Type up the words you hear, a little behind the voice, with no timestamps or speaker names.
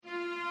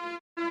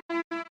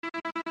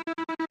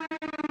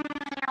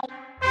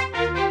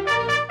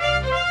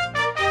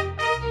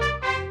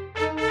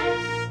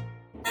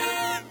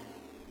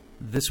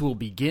This will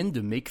begin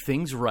to make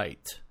things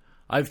right.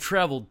 I've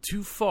traveled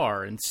too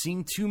far and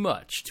seen too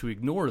much to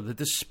ignore the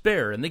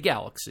despair in the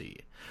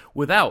galaxy.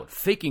 Without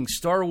faking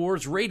Star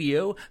Wars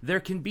radio,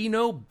 there can be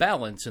no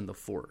balance in the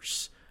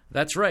Force.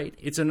 That's right,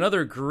 it's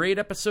another great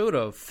episode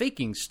of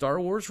Faking Star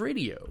Wars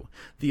Radio,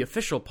 the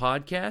official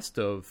podcast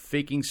of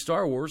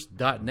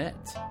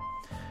FakingStarWars.net.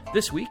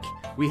 This week,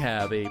 we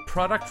have a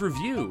product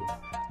review,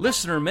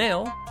 listener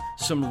mail,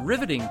 some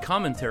riveting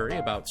commentary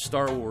about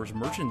Star Wars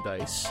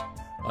merchandise,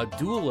 a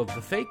duel of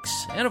the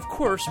fakes, and of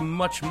course,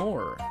 much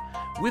more.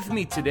 With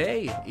me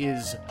today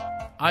is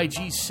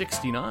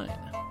IG69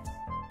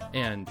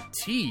 and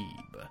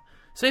Teeb.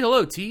 Say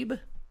hello, Teeb.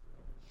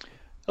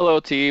 Hello,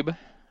 Teeb.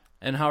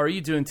 And how are you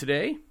doing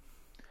today?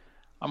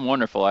 I'm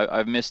wonderful.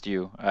 I've missed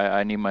you.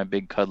 I need my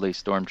big cuddly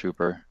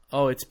stormtrooper.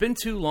 Oh, it's been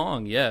too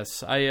long,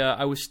 yes.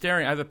 I was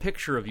staring. I have a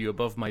picture of you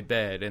above my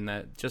bed, and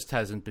that just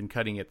hasn't been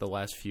cutting it the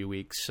last few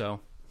weeks,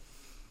 so.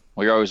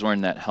 Well, you're always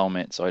wearing that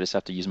helmet, so I just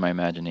have to use my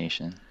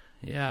imagination.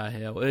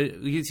 Yeah. Well,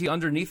 you see,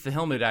 underneath the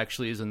helmet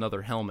actually is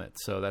another helmet,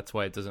 so that's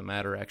why it doesn't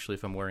matter actually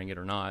if I'm wearing it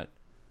or not.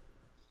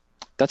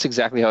 That's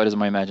exactly how it is in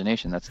my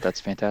imagination. That's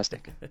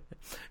fantastic.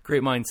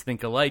 Great minds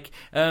think alike.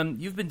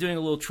 You've been doing a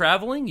little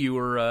traveling. You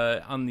were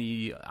on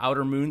the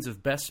outer moons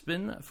of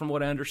Bespin, from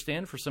what I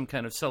understand, for some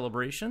kind of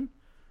celebration.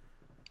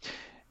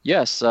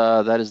 Yes,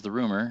 that is the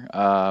rumor.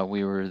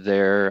 We were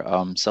there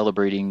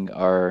celebrating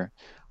our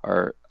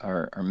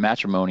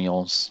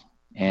matrimonials,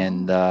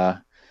 and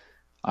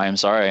I am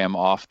sorry, I am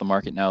off the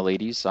market now,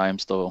 ladies. I am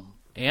still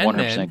and 100%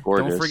 men.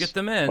 gorgeous. Don't forget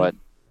the men. But,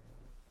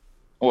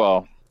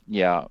 well,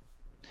 yeah.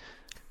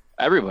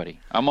 Everybody.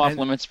 I'm off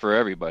limits for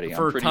everybody.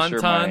 For I'm pretty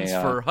Tauntauns,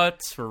 sure for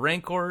Hutts, for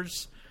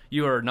Rancors,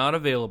 you are not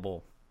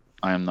available.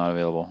 I am not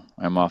available.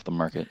 I'm off the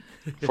market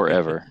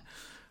forever.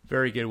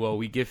 Very good. Well,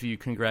 we give you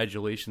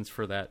congratulations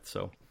for that.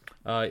 So,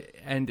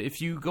 and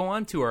if you go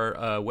on to our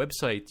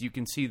website, you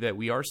can see that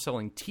we are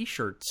selling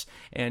T-shirts.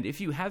 And if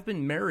you have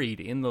been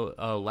married in the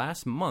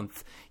last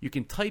month, you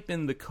can type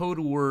in the code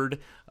word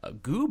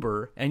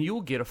Goober, and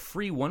you'll get a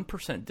free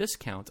 1%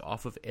 discount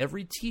off of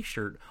every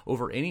T-shirt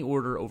over any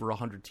order over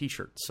 100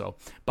 T-shirts. So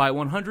buy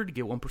 100,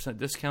 get 1%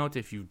 discount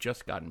if you've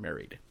just gotten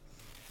married.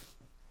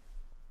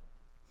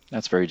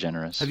 That's very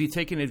generous. Have you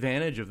taken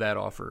advantage of that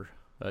offer,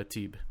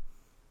 Teeb?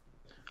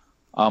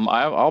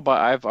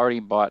 I've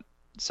already bought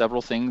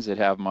several things that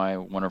have my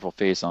wonderful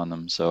face on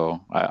them, so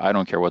I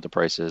don't care what the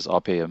price is.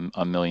 I'll pay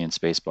a million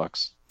space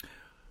bucks.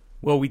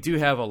 Well, we do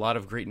have a lot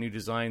of great new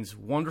designs,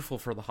 wonderful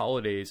for the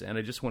holidays, and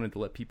I just wanted to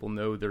let people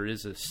know there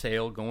is a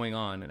sale going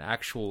on, an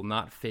actual,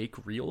 not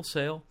fake, real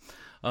sale.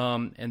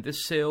 And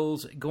this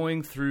sale's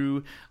going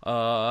through,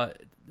 I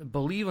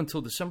believe,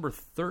 until December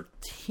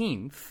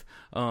 13th.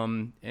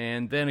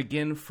 And then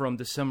again from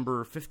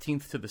December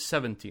 15th to the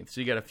 17th.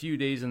 So you got a few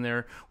days in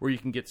there where you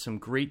can get some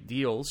great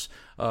deals.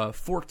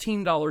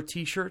 $14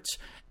 T-shirts.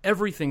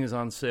 Everything is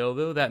on sale,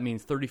 though. That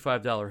means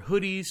 $35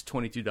 hoodies,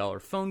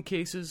 $22 phone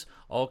cases,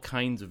 all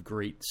kinds of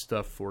great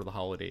stuff for the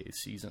holiday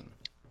season.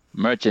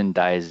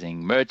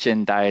 Merchandising.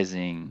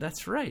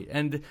 That's right.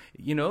 And,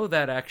 you know,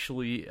 that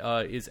actually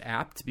is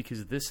apt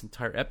because this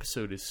entire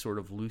episode is sort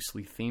of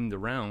loosely themed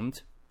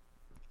around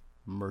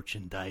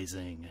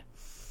merchandising.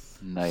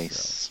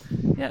 Nice. So,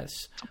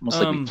 yes.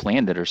 Almost like we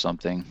planned it or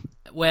something.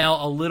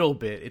 Well, a little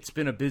bit. It's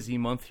been a busy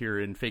month here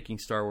in Faking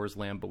Star Wars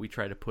Land, but we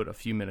try to put a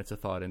few minutes of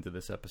thought into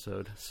this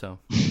episode. So,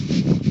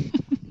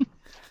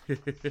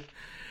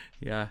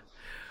 yeah.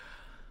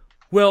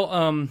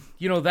 Well,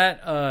 you know,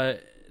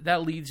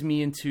 that leads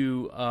me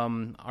into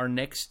our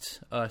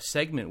next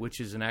segment, which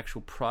is an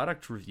actual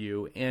product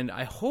review. And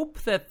I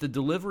hope that the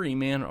delivery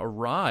man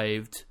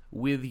arrived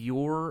with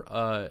your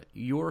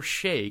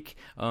shake.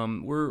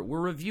 We're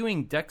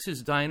reviewing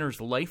Dex's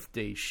Diner's Life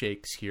Day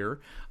shakes here.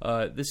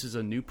 This is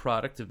a new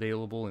product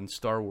available in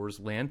Star Wars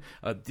Land.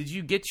 Did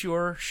you get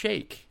your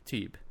shake,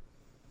 Teeb?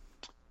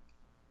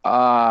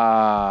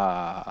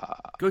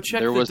 Go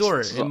check the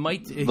door. It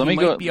might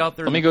be out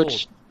there. Let me go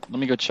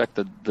check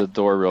the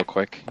door real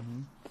quick.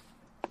 Mm-hmm.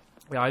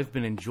 Yeah, I've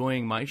been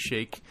enjoying my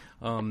shake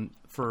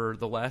for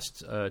the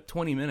last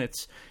 20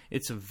 minutes.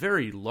 It's a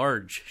very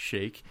large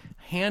shake,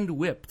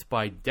 hand-whipped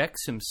by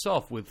Dex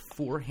himself with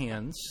 4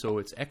 hands, so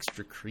it's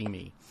extra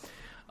creamy.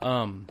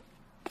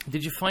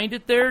 Did you find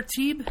it there,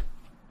 Teeb?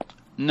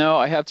 No,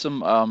 I have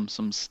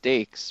some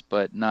steaks,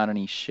 but not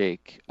any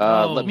shake.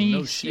 Let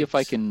me see if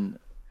I can.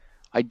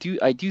 I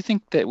do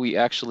think that we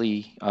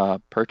actually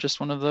purchased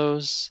one of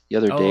those the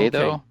other day,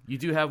 though. You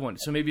do have one,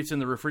 so maybe it's in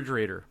the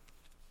refrigerator.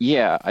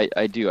 Yeah,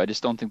 I do. I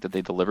just don't think that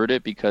they delivered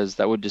it because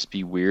that would just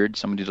be weird.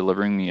 Somebody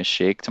delivering me a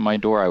shake to my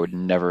door, I would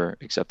never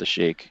accept a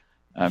shake.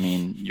 I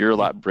mean, you're a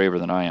lot braver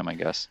than I am, I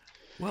guess.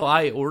 Well,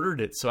 I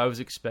ordered it, so I was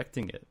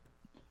expecting it.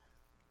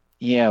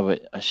 Yeah,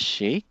 but a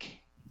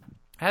shake?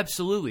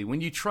 Absolutely. When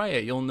you try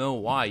it, you'll know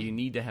why you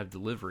need to have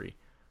delivery.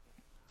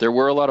 There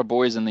were a lot of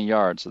boys in the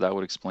yard, so that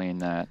would explain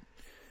that.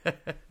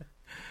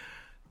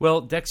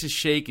 Well, Dex's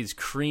shake is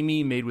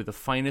creamy, made with the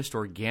finest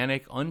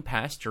organic,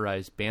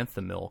 unpasteurized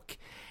bantha milk.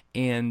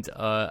 And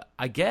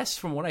I guess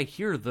from what I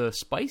hear, the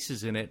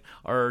spices in it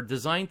are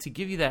designed to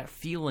give you that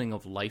feeling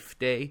of Life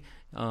Day,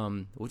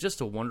 with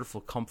just a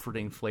wonderful,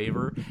 comforting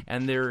flavor.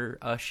 And they're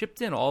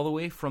shipped in all the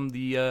way from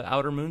the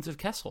outer moons of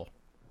Kessel.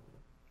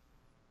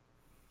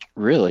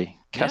 Really?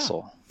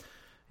 Kessel?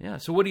 Yeah.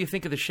 So what do you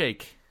think of the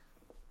shake?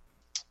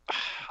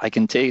 I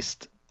can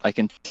taste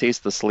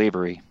the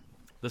slavery.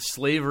 The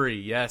slavery,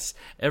 yes.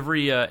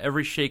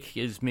 Every shake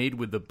is made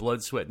with the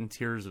blood, sweat, and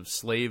tears of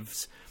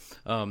slaves.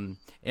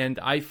 And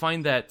I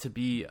find that to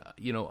be,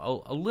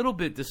 a little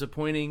bit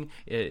disappointing.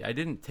 I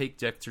didn't take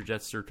Dexter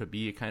Jettster to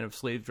be a kind of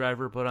slave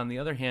driver, but on the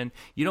other hand,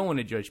 you don't want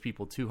to judge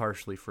people too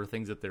harshly for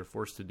things that they're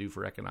forced to do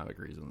for economic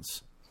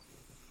reasons.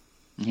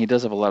 He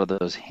does have a lot of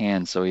those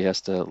hands, so he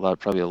has to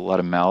probably a lot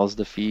of mouths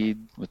to feed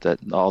with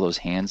all those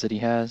hands that he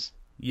has.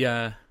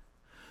 Yeah.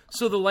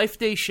 So the Life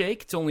Day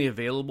Shake, it's only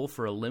available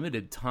for a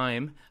limited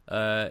time.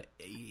 For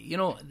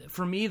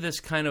me, this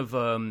kind of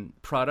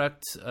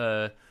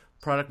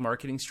product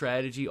marketing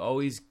strategy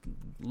always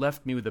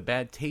left me with a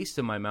bad taste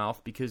in my mouth,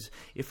 because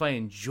if I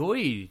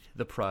enjoyed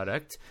the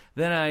product,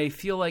 then I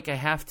feel like I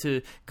have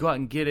to go out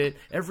and get it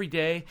every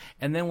day.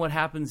 And then what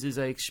happens is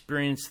I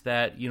experience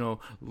that,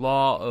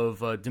 law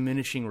of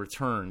diminishing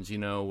returns,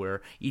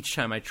 where each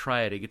time I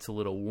try it, it gets a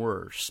little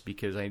worse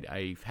because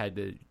I've had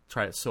to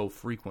try it so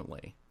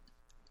frequently.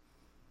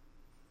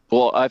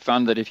 Well, I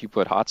found that if you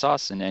put hot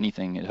sauce in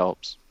anything, it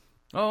helps.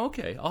 Oh,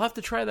 okay. I'll have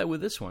to try that with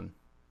this one.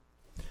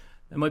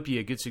 That might be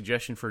a good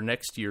suggestion for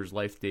next year's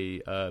Life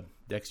Day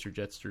Dexter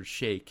Jettster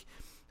Shake.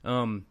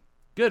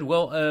 Good.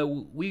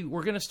 Well,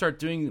 we're going to start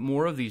doing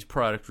more of these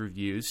product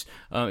reviews.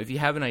 If you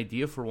have an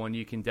idea for one,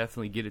 you can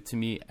definitely get it to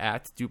me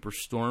at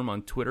DuperStorm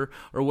on Twitter.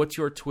 Or what's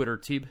your Twitter,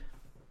 Teeb?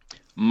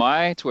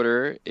 My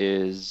Twitter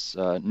is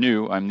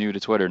new. I'm new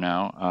to Twitter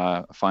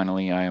now.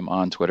 Finally, I am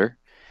on Twitter.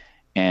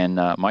 And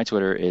my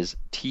Twitter is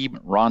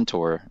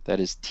TeebRontr. That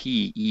is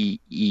TeebRontr.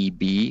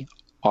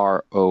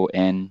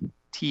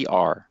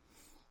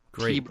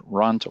 Great.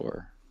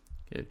 TeebRontr.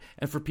 Good.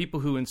 And for people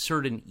who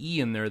insert an E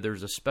in there,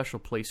 there's a special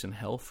place in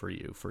hell for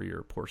you for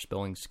your poor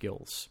spelling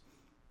skills.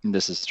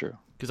 This is true.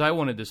 Because I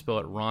wanted to spell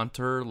it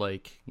Ronter,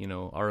 like,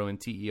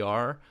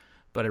 Ronter,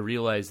 but I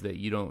realized that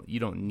you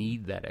don't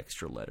need that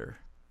extra letter.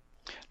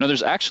 No,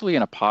 there's actually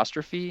an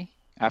apostrophe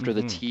after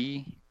the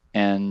T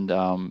and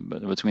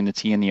between the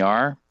T and the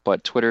R,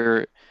 but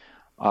Twitter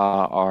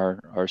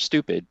are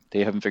stupid.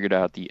 They haven't figured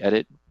out the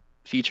edit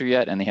feature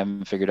yet, and they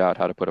haven't figured out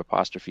how to put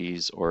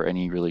apostrophes or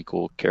any really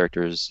cool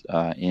characters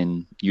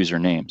in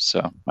usernames.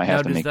 So I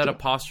have to make. Does that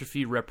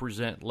apostrophe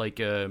represent like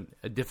a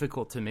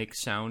difficult to make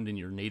sound in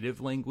your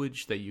native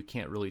language that you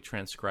can't really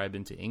transcribe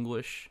into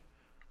English?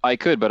 I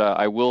could, but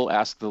I will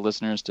ask the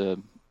listeners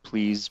to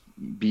please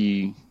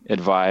be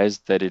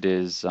advised that it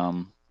is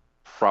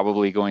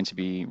probably going to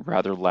be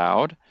rather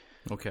loud.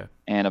 Okay.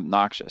 And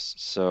obnoxious.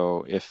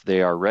 So if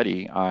they are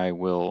ready, I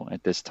will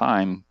at this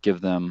time give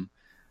them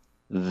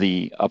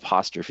the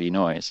apostrophe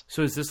noise.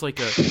 So is this like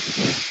a...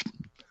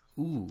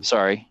 Ooh.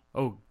 Sorry.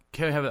 Oh,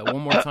 can I have that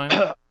one more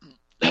time?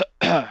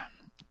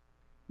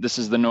 This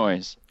is the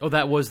noise. Oh,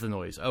 that was the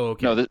noise. Oh,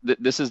 okay. No,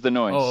 this is the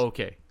noise. Oh,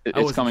 okay.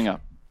 It's coming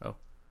up. Oh.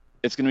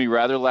 It's going to be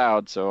rather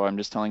loud, so I'm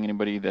just telling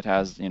anybody that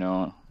has,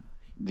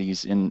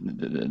 these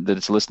that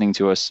it's listening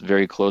to us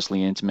very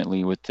closely,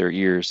 intimately with their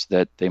ears,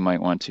 that they might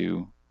want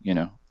to,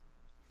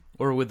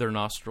 or with their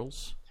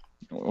nostrils,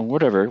 or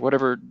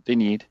whatever they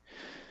need.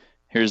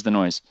 Here's the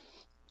noise.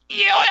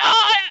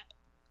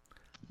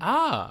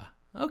 Ah,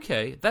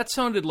 okay. That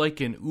sounded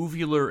like an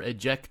uvular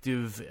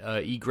ejective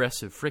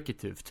egressive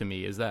fricative to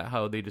me. Is that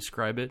how they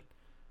describe it?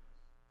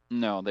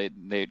 No, they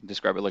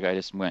describe it like I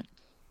just went.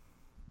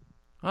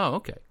 Oh,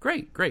 okay.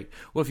 Great.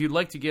 Well, if you'd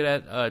like to get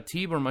at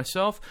Teeb or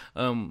myself,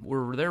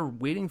 we're there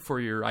waiting for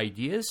your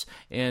ideas.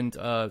 And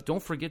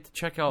don't forget to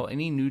check out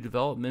any new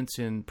developments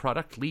in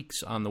product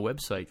leaks on the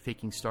website,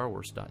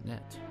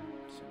 fakingstarwars.net.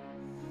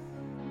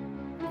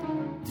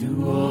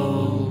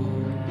 Duel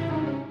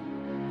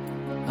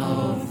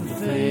of the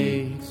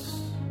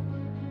Fakes.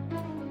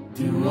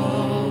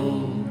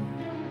 Duel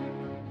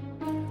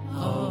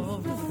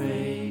of the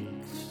Fakes.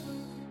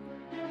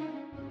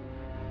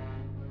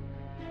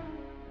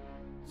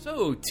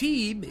 So,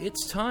 Teeb,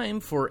 it's time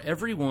for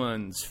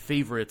everyone's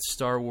favorite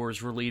Star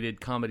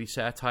Wars-related comedy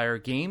satire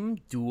game,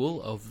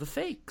 Duel of the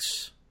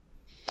Fakes.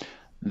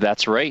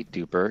 That's right,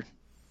 Duper.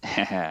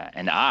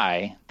 And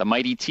I, the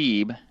mighty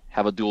Teeb,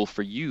 have a duel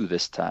for you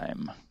this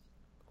time.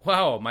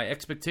 Wow, my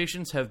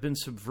expectations have been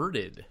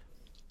subverted.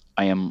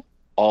 I am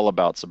all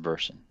about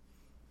subversion.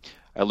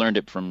 I learned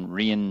it from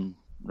Ryan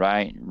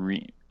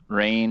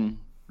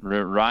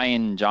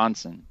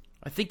Johnson.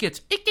 I think it's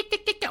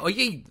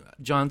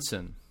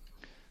Johnson.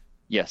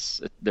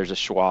 Yes, there's a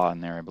schwa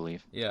in there, I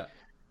believe. Yeah.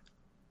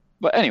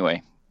 But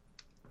anyway,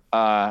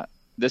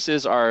 this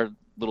is our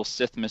little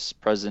Sithmas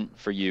present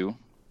for you,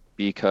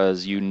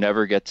 because you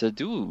never get to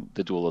do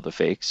the Duel of the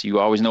Fakes. You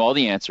always know all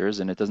the answers,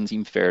 and it doesn't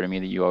seem fair to me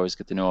that you always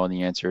get to know all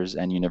the answers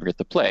and you never get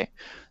to play.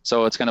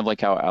 So it's kind of like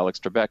how Alex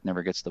Trebek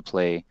never gets to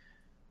play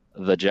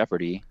the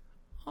Jeopardy.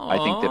 I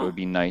think that it would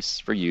be nice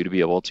for you to be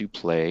able to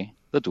play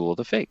the Duel of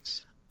the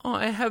Fakes. Oh,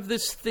 I have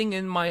this thing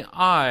in my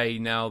eye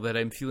now that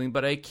I'm feeling,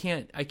 but I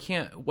can't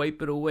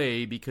wipe it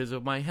away because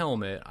of my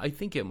helmet. I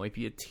think it might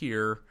be a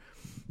tear.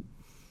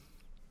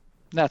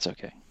 That's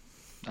okay.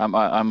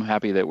 I'm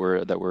happy that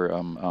we're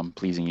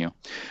pleasing you.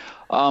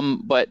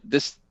 But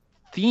this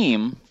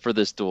theme for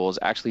this duel is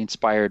actually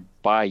inspired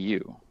by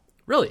you.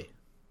 Really?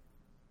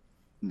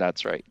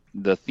 That's right.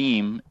 The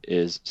theme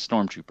is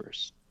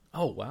Stormtroopers.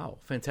 Oh, wow.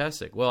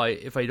 Fantastic. Well,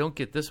 if I don't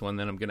get this one,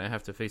 then I'm going to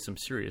have to face some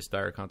serious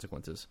dire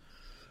consequences.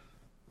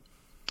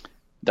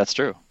 That's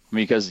true.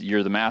 Because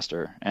you're the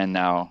master, and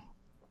now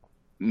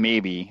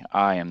maybe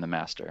I am the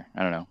master.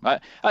 I don't know.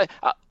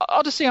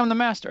 I'll just say I'm the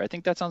master. I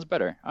think that sounds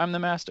better. I'm the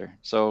master.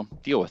 So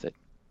deal with it.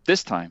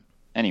 This time,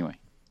 anyway.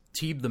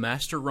 Teeb the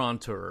Master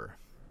Rontur.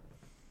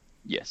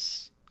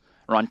 Yes.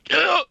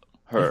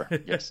 Her.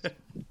 Yes.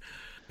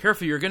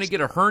 Careful, you're going to get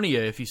a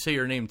hernia if you say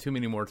your name too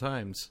many more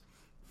times.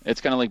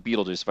 It's kind of like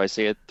Beetlejuice. If I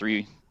say it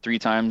three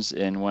times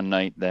in one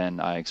night, then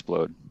I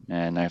explode.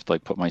 And I have to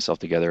put myself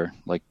together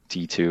like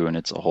T2, and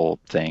it's a whole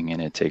thing,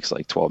 and it takes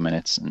 12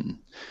 minutes. And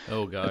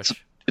oh, gosh.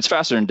 It's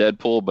faster than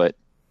Deadpool, but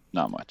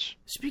not much.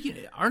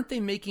 Aren't they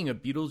making a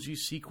Beetlejuice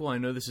sequel? I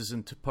know this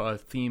isn't a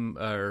theme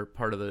or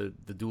part of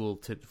the duel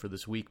tip for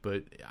this week,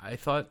 but I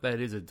thought that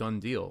is a done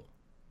deal.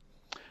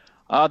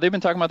 They've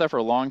been talking about that for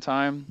a long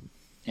time,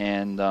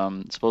 and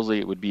supposedly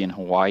it would be in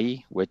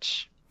Hawaii,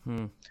 which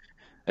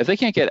if they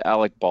can't get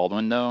Alec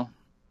Baldwin, though,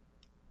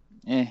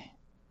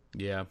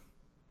 Yeah.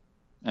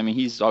 I mean,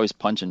 he's always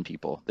punching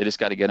people. They just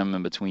got to get him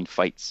in between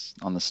fights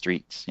on the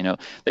streets.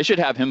 They should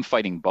have him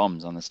fighting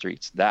bums on the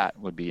streets. That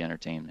would be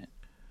entertainment.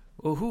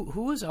 Well,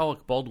 who was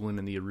Alec Baldwin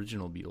in the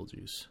original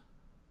Beetlejuice?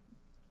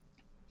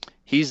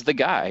 He's the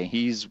guy.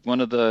 He's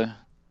one of the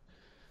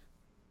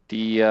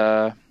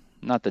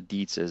not the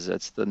Dietzes.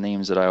 That's the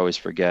names that I always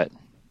forget.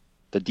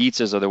 The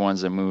Dietzes are the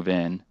ones that move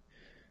in.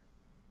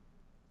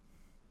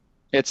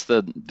 It's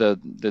the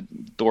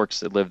dorks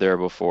that lived there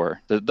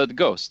before. The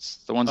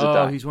ghosts, the ones that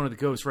died. Oh, he's one of the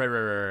ghosts.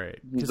 Right.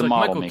 He's the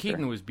model Michael maker.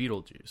 Keaton was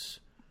Beetlejuice.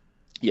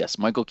 Yes,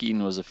 Michael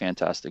Keaton was a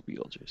fantastic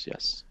Beetlejuice,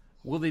 yes.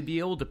 Will they be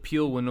able to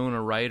peel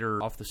Winona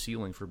Ryder off the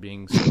ceiling for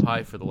being so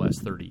high for the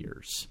last 30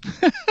 years?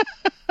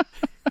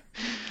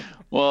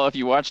 Well, if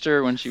you watched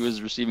her when she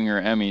was receiving her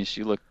Emmy,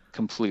 she looked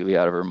completely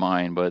out of her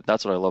mind, but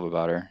that's what I love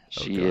about her.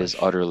 She is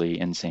utterly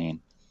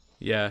insane.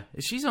 Yeah.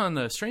 She's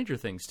on Stranger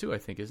Things, too, I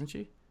think, isn't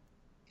she?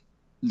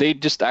 They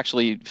just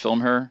actually film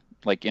her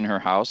in her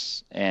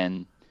house,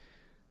 and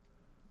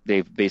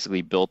they've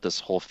basically built this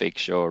whole fake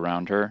show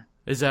around her.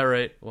 Is that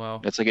right?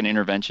 Wow. It's like an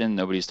intervention.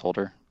 Nobody's told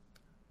her.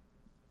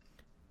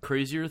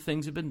 Crazier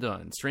things have been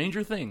done.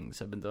 Stranger things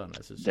have been done.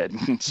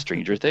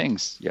 Stranger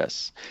Things,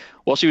 yes.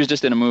 Well, she was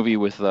just in a movie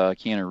with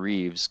Keanu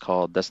Reeves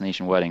called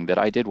Destination Wedding that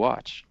I did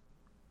watch.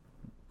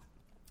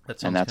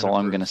 And that's all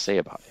I'm going to say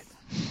about it.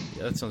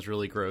 Yeah, that sounds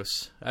really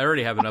gross. I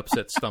already have an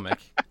upset stomach.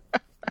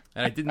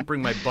 And I didn't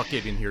bring my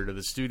bucket in here to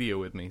the studio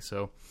with me,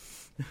 so.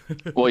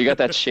 Well, you got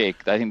that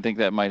shake. I think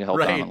that might help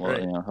down a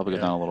little. Help it go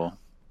down a little.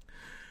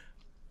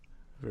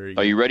 Very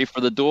good. Are you ready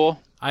for the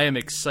duel? I am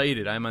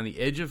excited. I'm on the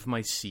edge of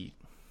my seat.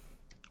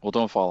 Well,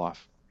 don't fall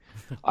off.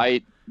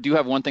 I do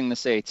have one thing to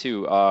say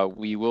too.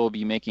 We will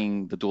be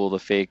making the Duel of the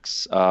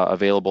Fakes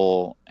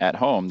available at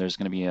home. There's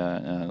going to be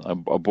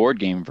a board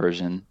game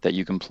version that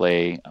you can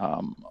play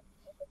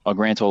a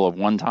grand total of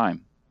one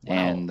time. Wow.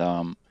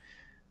 And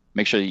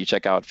make sure that you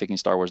check out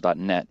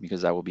fakingstarwars.net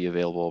because that will be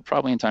available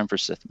probably in time for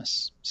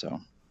Sithmas. So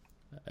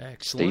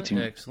excellent, stay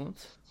tuned.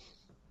 Excellent.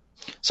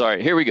 So, all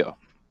right, here we go.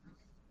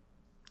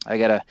 I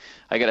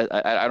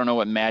don't know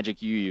what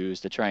magic you use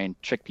to try and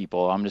trick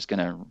people. I'm just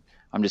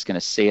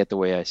gonna say it the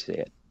way I say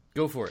it.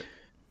 Go for it.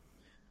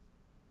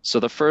 So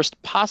the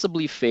first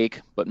possibly fake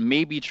but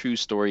maybe true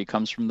story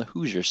comes from the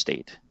Hoosier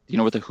State. Do you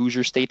know what the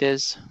Hoosier State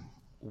is?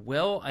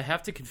 Well, I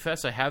have to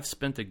confess I have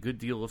spent a good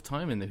deal of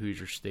time in the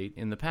Hoosier State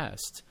in the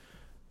past.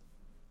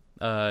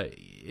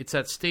 It's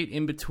that state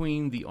in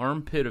between the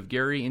armpit of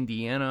Gary,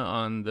 Indiana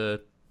on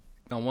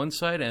one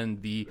side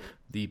and the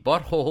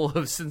butthole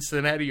of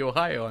Cincinnati,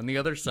 Ohio on the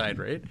other side,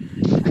 right?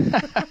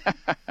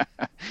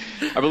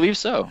 I believe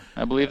so.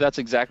 I believe that's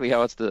exactly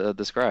how it's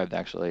described,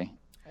 actually.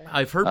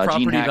 I've heard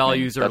property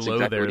values are low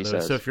exactly there, though.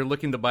 Says. So if you're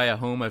looking to buy a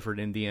home, I've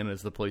heard Indiana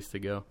is the place to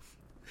go.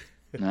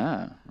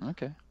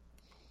 Okay.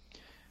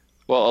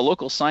 Well, a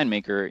local sign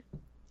maker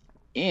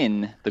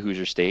in the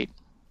Hoosier State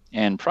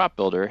and prop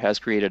builder has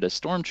created a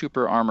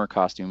stormtrooper armor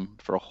costume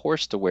for a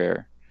horse to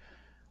wear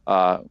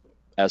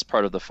as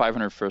part of the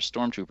 501st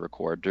Stormtrooper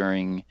Corps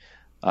during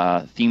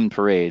themed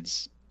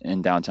parades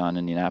in downtown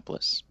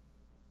Indianapolis.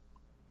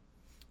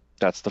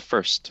 That's the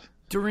first.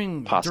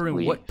 During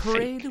what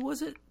parade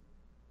was it?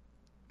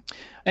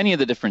 Any of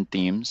the different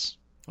themes.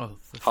 Oh,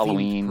 the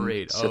Halloween,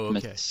 parade.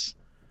 Sithmas.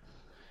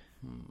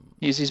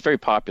 He's very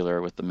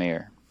popular with the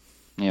mayor.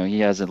 He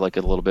has a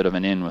little bit of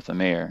an in with the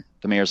mayor.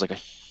 The mayor's a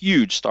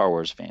huge Star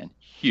Wars fan.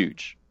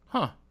 Huge.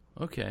 Huh.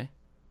 Okay.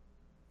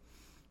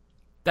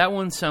 That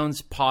one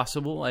sounds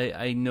possible.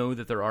 I know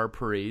that there are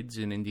parades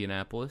in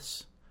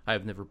Indianapolis.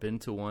 I've never been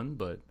to one,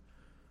 but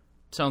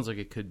sounds like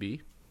it could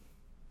be.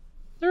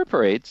 There are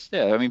parades.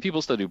 Yeah, I mean,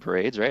 people still do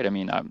parades, right? I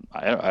mean, I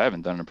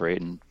haven't done a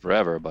parade in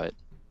forever, but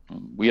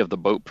we have the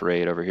boat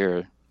parade over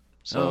here,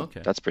 so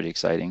that's pretty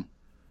exciting.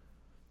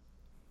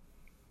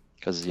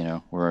 Because,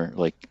 we're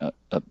like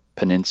a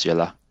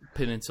peninsula.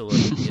 Peninsula,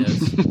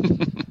 yes.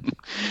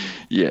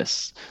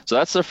 Yes. So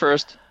that's the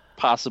first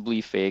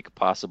possibly fake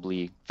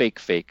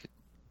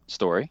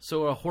story.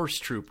 So a horse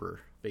trooper,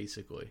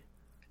 basically.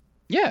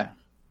 Yeah.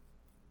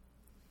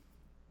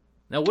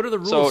 Now, what are the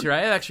rules here?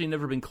 I have actually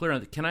never been clear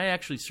on it. Can I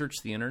actually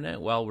search the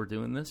internet while we're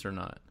doing this or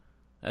not?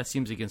 That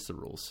seems against the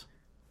rules.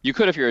 You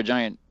could if you're a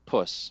giant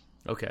puss.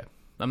 Okay.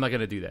 I'm not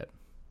going to do that.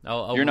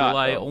 I'll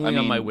rely only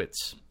on my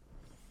wits.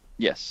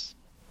 Yes.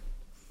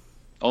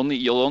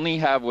 You'll only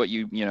have what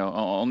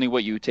only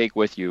what you take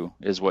with you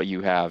is what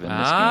you have in this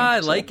game. I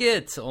like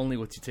it. Only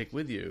what you take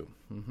with you.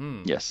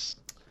 Mm-hmm. Yes.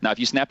 Now, if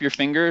you snap your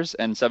fingers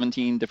and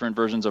 17 different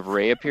versions of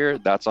Ray appear,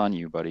 that's on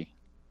you, buddy.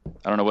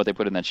 I don't know what they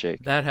put in that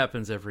shake. That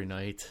happens every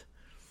night.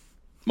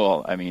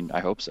 Well, I mean, I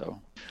hope so.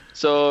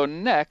 So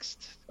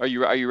next, are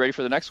you ready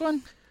for the next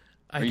one?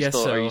 I guess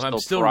so. I'm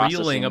still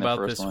reeling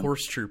about this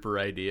horse trooper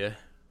idea.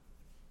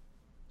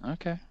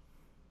 Okay.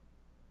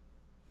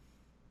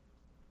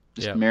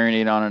 Just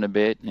marinate on it a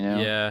bit,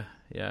 Yeah.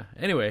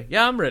 Anyway,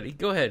 I'm ready.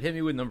 Go ahead. Hit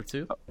me with number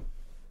 2.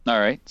 All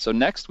right. So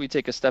next, we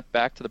take a step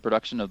back to the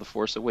production of The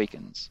Force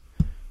Awakens.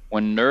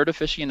 When nerd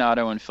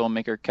aficionado and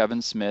filmmaker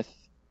Kevin Smith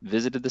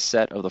visited the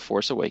set of The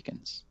Force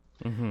Awakens,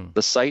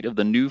 the sight of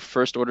the new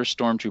First Order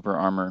Stormtrooper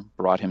armor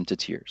brought him to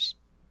tears.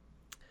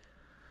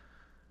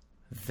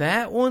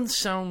 That one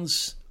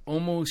sounds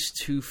almost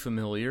too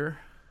familiar.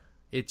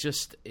 It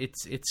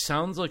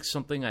sounds like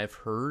something I've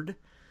heard,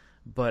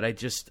 but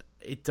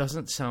it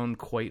doesn't sound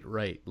quite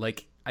right.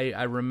 Like,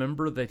 I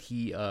remember that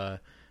he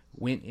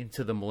went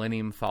into the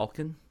Millennium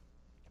Falcon.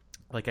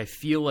 Like, I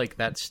feel like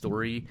that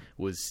story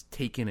was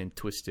taken and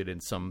twisted in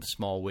some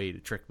small way to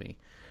trick me.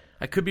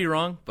 I could be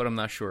wrong, but I'm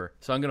not sure.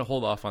 So I'm going to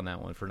hold off on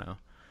that one for now.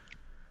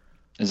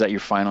 Is that your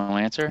final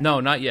answer? No,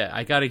 not yet.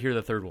 I got to hear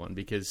the third one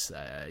because,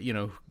 I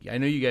know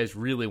you guys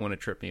really want to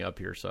trip me up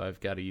here, so I've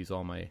got to use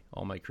all my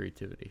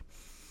creativity.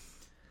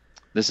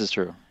 This is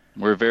true.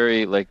 We're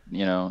very,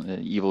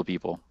 evil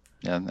people.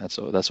 Yeah, that's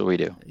what we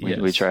do.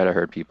 We try to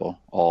hurt people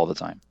all the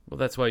time. Well,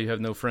 that's why you have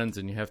no friends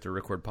and you have to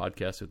record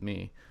podcasts with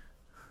me.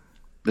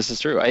 This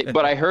is true.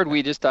 But I heard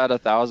we just had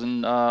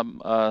 1,000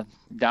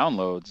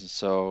 downloads.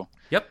 So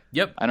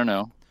Yep. I don't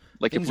know.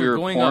 Like, if we were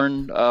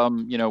porn,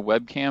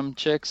 webcam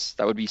chicks,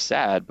 that would be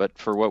sad. But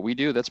for what we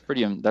do, that's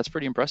pretty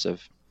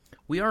impressive.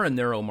 We are a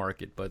narrow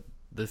market, but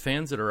the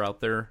fans that are out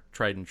there,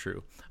 tried and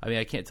true. I mean,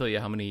 I can't tell you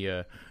how many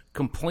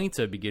complaints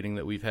I'd be getting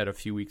that we've had a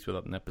few weeks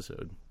without an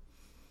episode.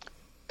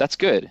 That's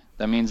good.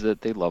 That means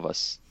that they love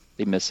us.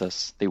 They miss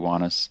us. They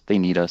want us. They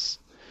need us.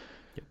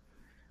 Yep.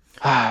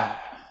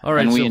 All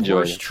right, and we so enjoy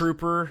Horse it.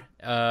 Trooper,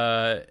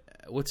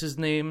 what's his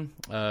name?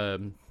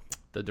 The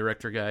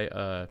director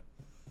guy.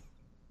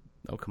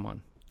 Oh, come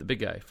on. The big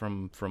guy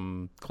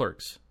from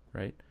Clerks,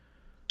 right?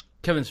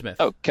 Kevin Smith.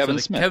 Oh, Kevin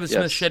Smith. Kevin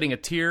Smith yes. shedding a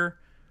tear,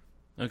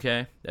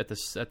 okay, at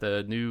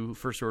the new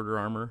First Order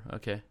armor,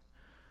 okay.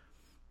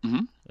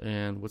 Mm-hmm.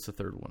 And what's the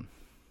third one?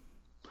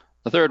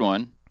 The third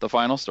one, the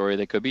final story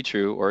that could be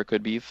true or it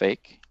could be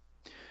fake.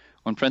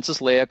 When Princess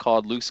Leia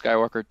called Luke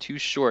Skywalker too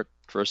short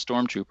for a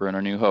stormtrooper in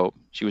A New Hope,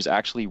 she was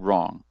actually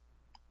wrong.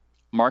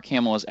 Mark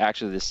Hamill is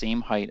actually the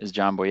same height as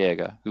John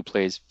Boyega, who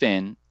plays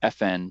Finn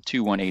FN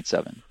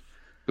 2187,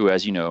 who,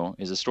 as you know,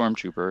 is a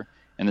stormtrooper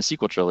in the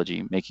sequel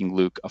trilogy, making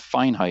Luke a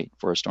fine height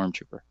for a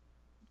stormtrooper.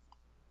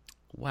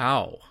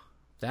 Wow,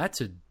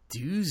 that's a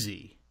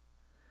doozy.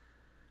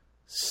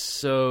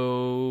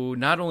 So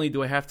not only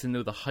do I have to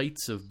know the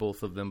heights of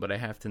both of them, but I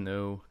have to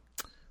know,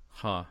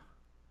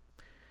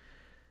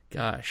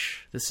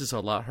 Gosh, this is a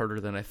lot harder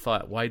than I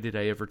thought. Why did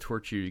I ever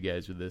torture you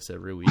guys with this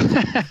every week?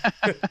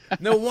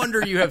 No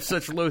wonder you have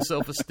such low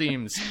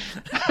self-esteems.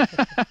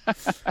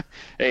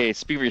 Hey,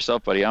 speak for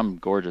yourself, buddy. I'm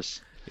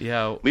gorgeous.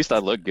 Yeah. At least I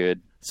look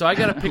good. So I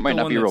got to pick might the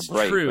not one be that's real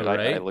bright, true, but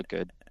right? I look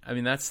good. I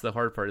mean, that's the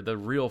hard part. The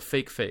real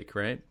fake,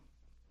 right?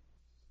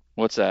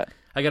 What's that?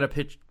 I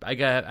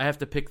have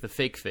to pick the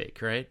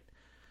fake, right?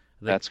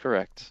 That's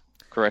correct.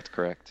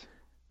 Correct.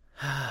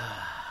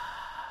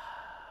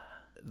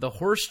 The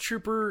Horse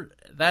Trooper,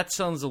 that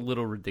sounds a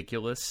little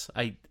ridiculous.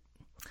 I've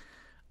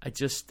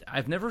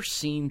never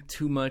seen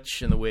too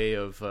much in the way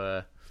of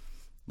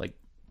like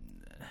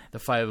the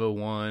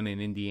 501 in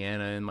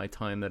Indiana in my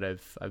time that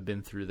I've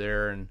been through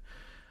there, and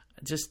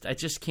I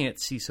just can't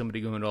see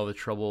somebody going to all the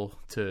trouble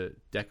to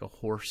deck a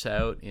horse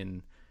out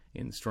in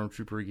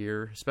stormtrooper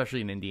gear,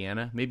 especially in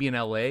Indiana, maybe in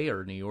LA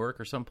or New York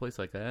or someplace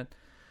like that.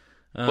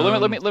 Well,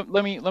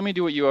 let me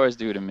do what you always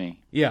do to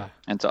me. Yeah.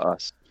 And to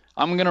us.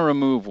 I'm gonna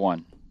remove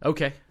one.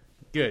 Okay.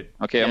 Good.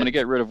 Okay, yeah. I'm gonna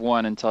get rid of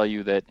one and tell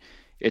you that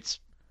it's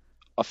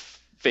a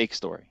fake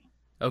story.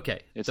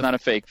 Okay. It's not a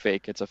fake.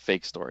 It's a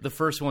fake story. The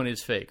first one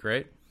is fake,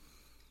 right?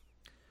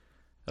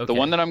 Okay. The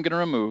one that I'm gonna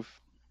remove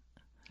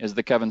is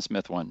the Kevin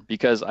Smith one,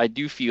 because I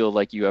do feel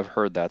like you have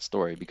heard that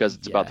story because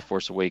it's about The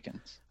Force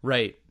Awakens.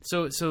 Right.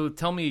 So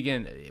tell me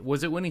again,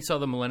 was it when he saw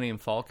the Millennium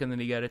Falcon that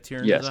he got a tear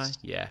in his eye?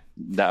 Yeah.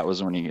 That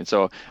was when he...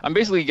 So I'm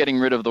basically getting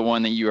rid of the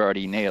one that you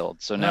already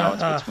nailed. So now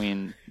it's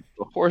between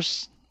the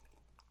Horse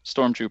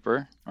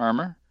Stormtrooper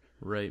armor.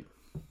 Right.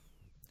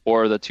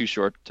 Or the Too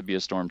Short to be a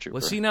Stormtrooper.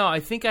 Well, see, now I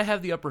think I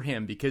have the upper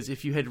hand, because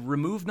if you had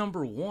removed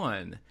number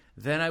 1,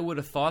 then I would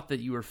have thought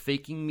that you were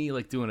faking me,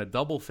 like doing a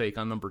double fake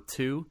on number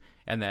 2,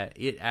 and that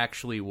it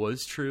actually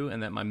was true,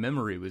 and that my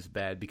memory was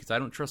bad, because I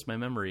don't trust my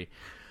memory.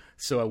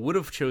 So I would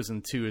have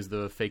chosen 2 as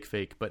the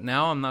fake, but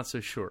now I'm not so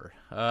sure.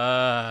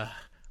 The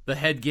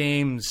head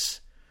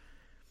games.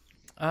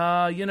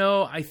 I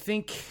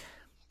think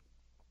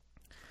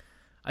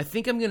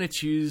I'm going to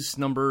choose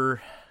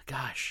number...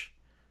 Gosh,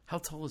 how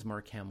tall is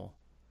Mark Hamill?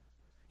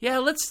 Yeah,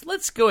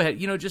 let's go ahead.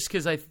 Just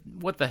because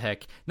what the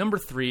heck? Number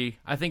 3,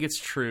 I think it's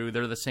true.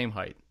 They're the same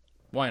height.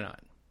 Why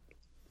not?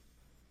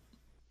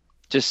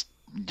 Just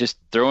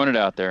throwing it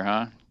out there,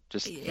 huh?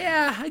 Just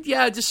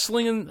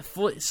slinging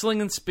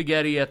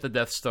spaghetti at the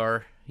Death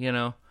Star. I don't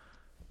know.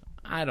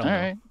 All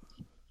right.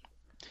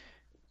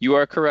 You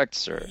are correct,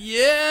 sir.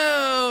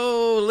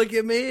 Yo, look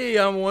at me.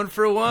 I'm 1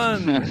 for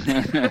 1.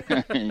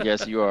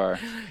 Yes, you are.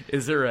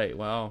 Is it right?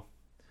 Wow.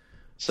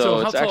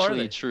 So it's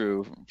actually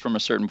true from a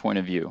certain point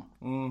of view.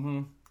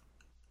 Mm-hmm.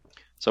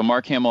 So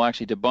Mark Hamill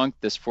actually debunked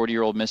this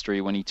 40-year-old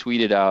mystery when he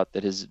tweeted out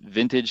that his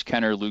vintage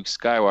Kenner Luke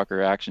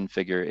Skywalker action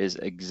figure is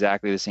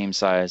exactly the same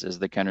size as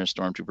the Kenner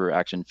Stormtrooper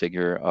action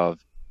figure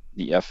of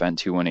the FN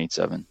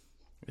 2187.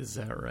 Is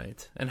that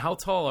right? And how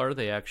tall are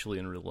they actually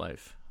in real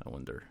life, I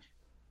wonder?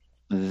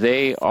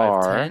 They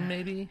are... 5'10",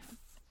 maybe?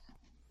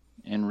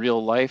 In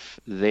real life,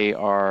 they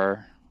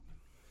are...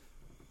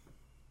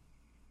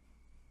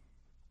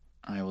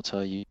 I will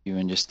tell you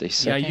in just a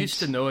second. Yeah, I used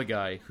to know a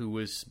guy who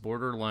was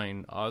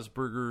borderline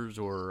Asperger's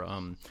or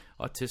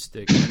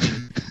autistic.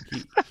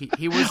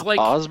 He was like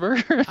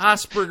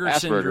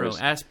Asperger's syndrome.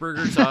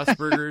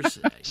 Asperger's.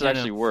 It's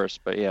actually worse,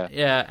 but yeah.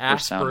 Yeah,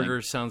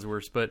 Asperger's sounds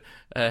worse, but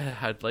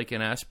had like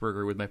an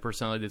Asperger with my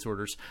personality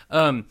disorders.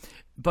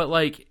 But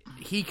like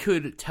he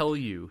could tell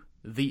you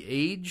the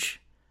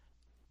age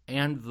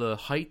and the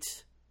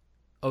height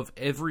of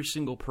every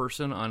single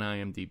person on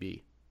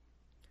IMDb.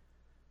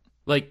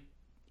 Like,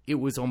 it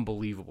was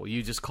unbelievable.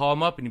 You just call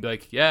him up and you'd be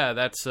like, yeah,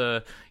 that's,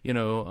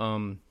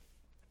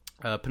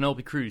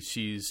 Penelope Cruz.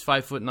 She's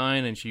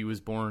 5'9" and she was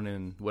born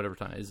in whatever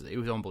time. It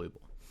was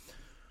unbelievable.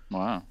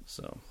 Wow.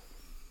 So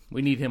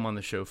we need him on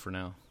the show for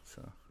now.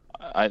 So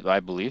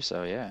I believe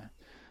so, yeah.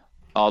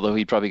 Although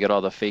he'd probably get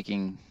all the fake.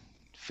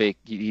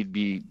 He'd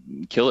be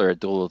killer at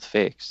Duel with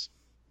Fakes.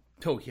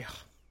 Oh, yeah.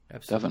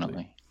 Absolutely.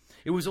 Definitely.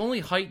 It was only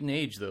height and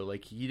age, though.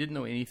 Like, he didn't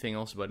know anything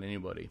else about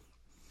anybody.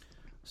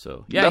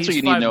 So yeah, that's what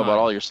you need to know about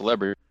all your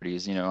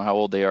celebrities. How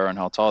old they are and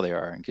how tall they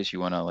are, in case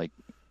you want to, like,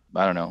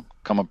 I don't know,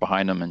 come up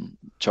behind them and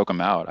choke them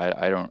out.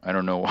 I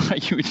don't know why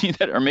you would need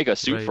that, or make a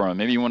suit for them.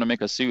 Maybe you want to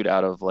make a suit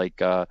out of like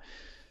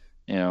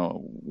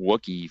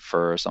Wookiee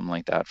fur or something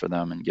like that for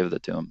them and give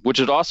it to them,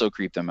 which would also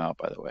creep them out,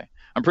 by the way.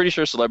 I'm pretty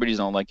sure celebrities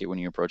don't like it when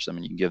you approach them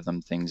and you give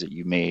them things that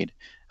you made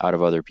out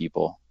of other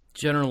people.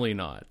 Generally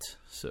not.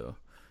 So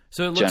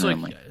it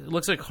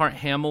looks like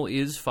Hamill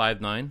is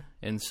 5'9",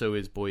 and so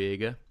is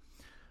Boyega.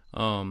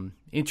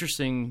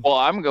 Interesting. Well,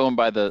 I'm going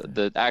by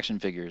the action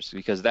figures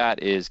because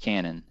that is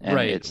canon, and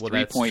it's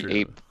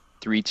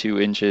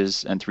 3.832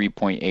 inches and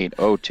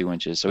 3.802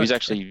 inches. So he's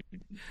actually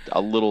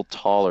a little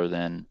taller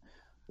than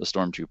the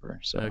Stormtrooper.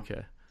 So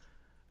okay.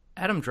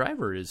 Adam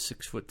Driver is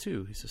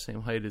 6'2". He's the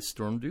same height as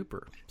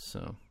Stormtrooper.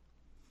 So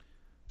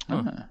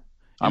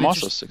I'm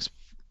also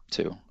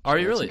 6'2". Are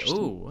you really?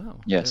 Oh,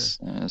 wow. Yes,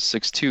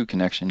 6'2"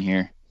 connection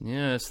here.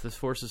 Yes, the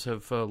forces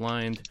have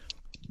aligned.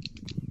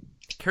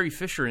 Carrie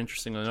Fisher,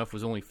 interestingly enough,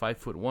 was only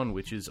 5'1",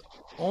 which is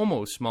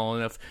almost small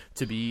enough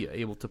to be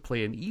able to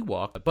play an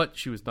Ewok, but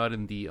she was not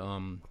in the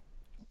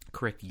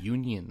correct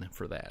union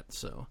for that.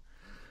 So,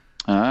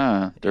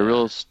 they're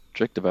real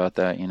strict about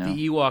that,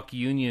 The Ewok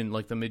union,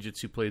 like the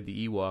midgets who played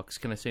the Ewoks.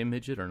 Can I say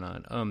midget or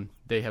not?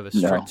 They have a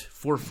strict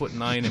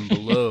 4'9" and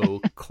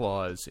below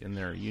clause in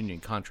their union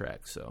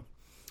contract. So,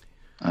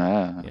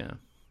 yeah,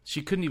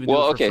 she couldn't even.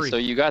 Well, do it for free. So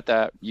you got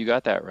that. You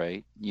got that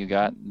right. You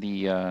got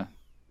the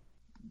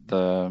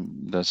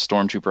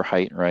Stormtrooper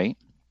height right,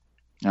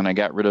 and I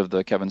got rid of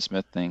the Kevin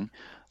Smith thing.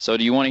 So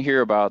do you want to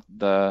hear about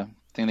the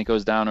thing that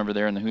goes down over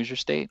there in the Hoosier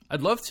State?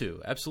 I'd love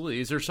to.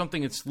 Absolutely. Is there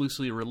something it's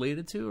loosely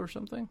related to or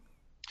something?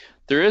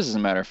 There is, as a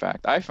matter of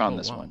fact. I found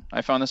this one.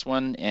 I found this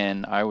one,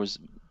 and I was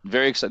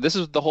very excited. This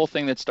is the whole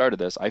thing that started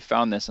this. I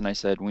found this, and I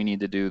said, we need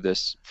to do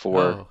this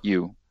for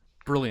you.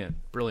 Brilliant.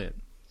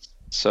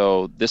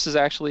 So this is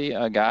actually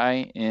a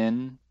guy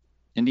in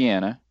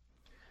Indiana.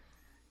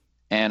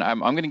 And I'm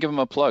going to give him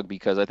a plug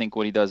because I think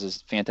what he does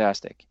is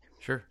fantastic.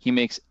 Sure. He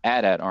makes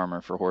AT-AT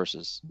armor for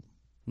horses.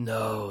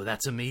 No,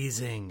 that's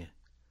amazing.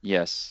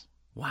 Yes.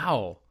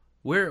 Wow.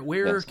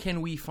 Where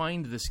can we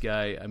find this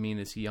guy? I mean,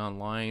 is he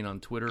online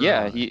on Twitter?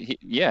 Yeah, he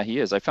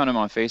is. I found him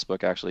on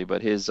Facebook actually,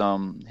 but his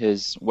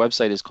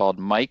website is called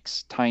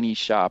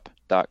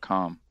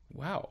mikestinishop.com.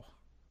 Wow.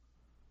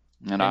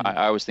 And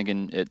I was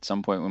thinking at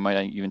some point we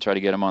might even try to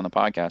get him on the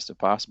podcast if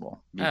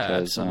possible,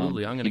 because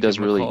absolutely. I'm going to he does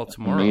give him really a call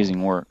tomorrow.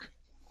 Amazing work.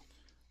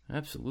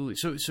 Absolutely.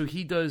 So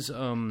he does.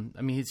 I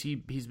mean,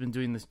 he's been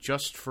doing this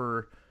just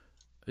for.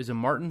 Is it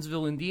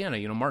Martinsville, Indiana?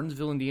 You know,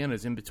 Martinsville, Indiana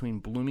is in between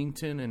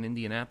Bloomington and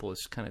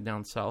Indianapolis, kind of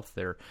down south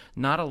there.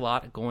 Not a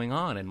lot going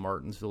on in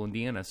Martinsville,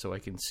 Indiana, so I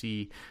can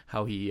see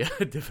how he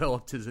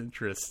developed his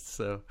interests.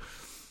 So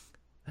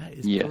that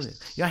is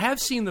brilliant. Yeah, I have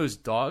seen those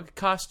dog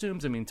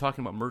costumes. I mean,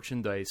 talking about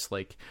merchandise,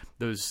 like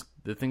the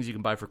things you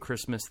can buy for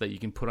Christmas that you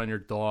can put on your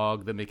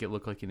dog that make it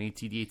look like an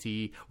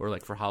AT-DT, or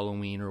like for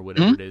Halloween or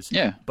whatever it is.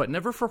 Yeah. But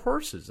never for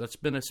horses. That's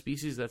been a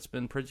species that's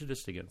been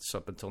prejudiced against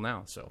up until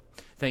now. So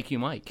thank you,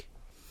 Mike.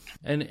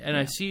 And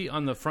I see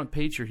on the front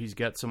page here he's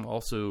got some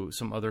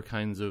other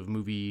kinds of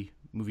movie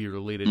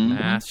related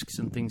masks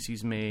and things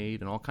he's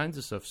made and all kinds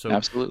of stuff. So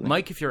absolutely.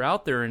 Mike, if you're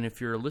out there and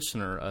if you're a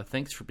listener,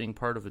 thanks for being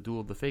part of A Duel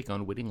of the Fake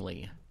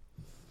unwittingly.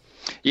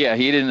 Yeah,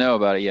 he didn't know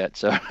about it yet,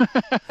 so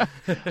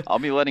I'll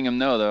be letting him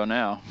know though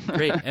now.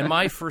 Great. And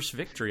my first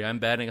victory, I'm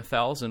batting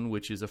 1,000,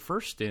 which is a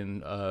first in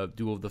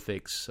Duel of the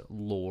Fakes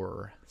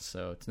lore.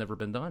 So it's never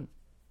been done.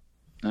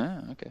 Ah,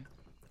 okay.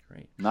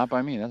 Great. Not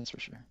by me, that's for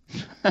sure.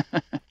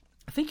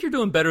 I think you're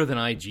doing better than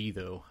IG,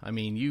 though. I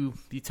mean, you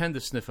tend to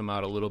sniff him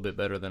out a little bit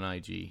better than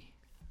IG.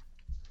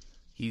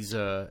 He's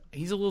a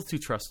little too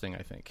trusting,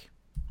 I think.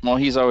 Well,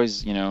 he's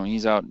always,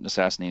 he's out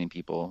assassinating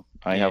people.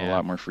 I have a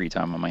lot more free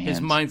time on my hands.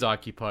 His mind's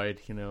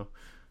occupied,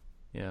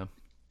 Yeah.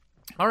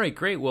 All right,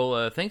 great.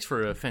 Well, thanks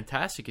for a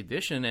fantastic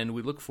edition, and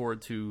we look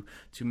forward to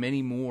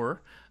many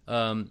more.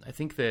 I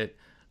think that,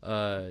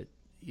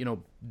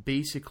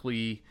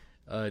 basically...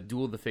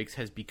 Duel of the Fakes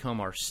has become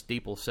our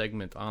staple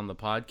segment on the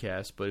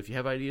podcast, but if you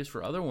have ideas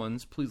for other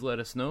ones, please let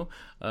us know.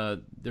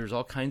 There's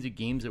all kinds of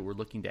games that we're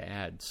looking to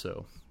add,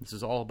 so this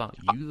is all about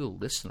you, the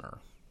listener.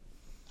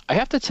 I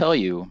have to tell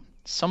you,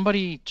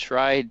 somebody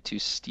tried to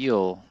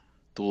steal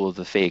Duel of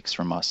the Fakes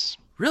from us.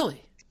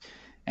 Really?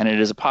 And it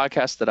is a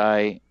podcast that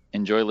I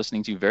enjoy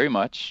listening to very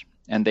much,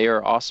 and they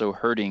are also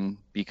hurting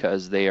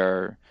because they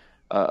are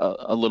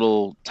a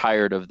little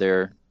tired of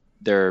their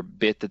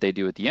bit that they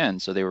do at the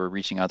end. So they were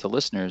reaching out to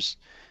listeners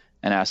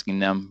and asking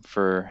them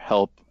for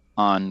help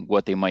on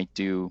what they might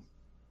do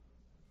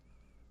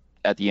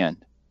at the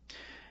end.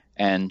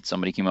 And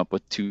somebody came up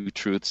with 2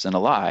 truths and a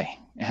lie.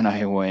 And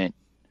I went,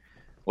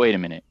 wait a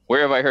minute,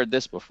 where have I heard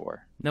this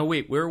before? Now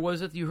wait, where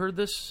was it you heard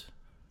this?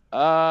 It's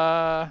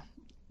a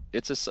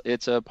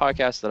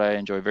podcast that I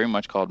enjoy very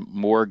much called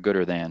More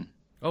Gooder Than.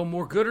 Oh,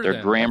 More Gooder Than.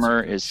 Their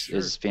grammar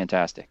is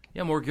fantastic.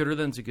 Yeah, More Gooder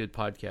Than's a good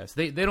podcast.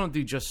 They don't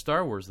do just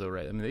Star Wars though,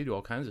 right? I mean, they do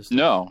all kinds of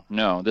stuff.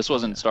 No, this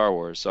wasn't Star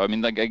Wars. So I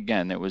mean, like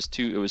again, it was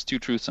two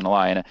truths and a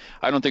lie, and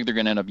I don't think they're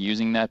going to end up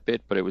using that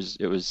bit, but it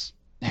was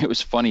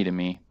funny to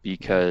me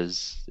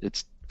because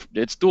it's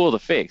Duel of the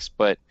Fakes,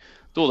 but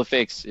Duel of the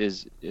Fakes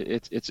is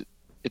it's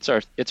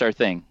our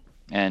thing,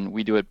 and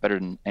we do it better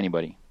than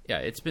anybody. Yeah,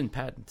 it's been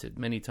patented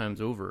many times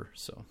over,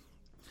 so.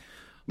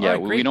 Yeah,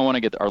 right, we don't want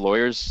to get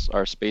our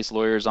space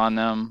lawyers on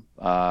them.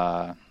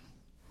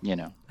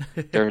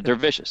 They're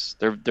vicious.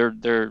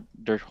 They're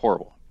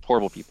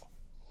horrible people.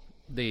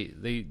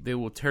 They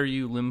will tear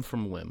you limb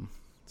from limb.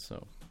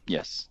 So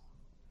yes,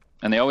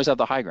 and they always have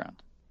the high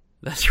ground.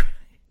 That's right.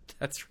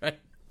 That's right.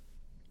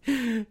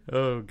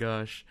 Oh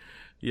gosh,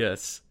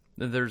 yes.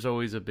 There's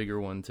always a bigger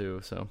one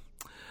too. So,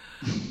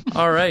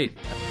 all right.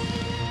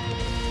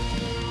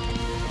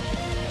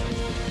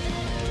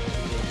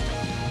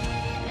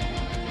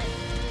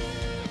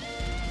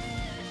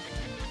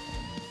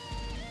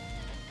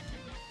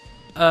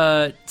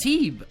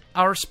 Teeb,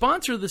 our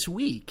sponsor this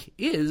week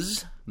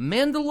is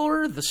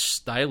Mandalore the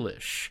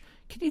Stylish.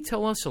 Can you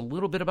tell us a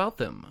little bit about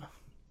them?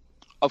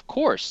 Of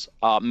course.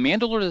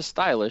 Mandalore the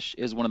Stylish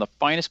is one of the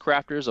finest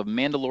crafters of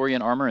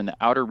Mandalorian armor in the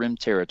Outer Rim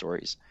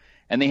territories,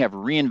 and they have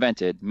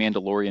reinvented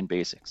Mandalorian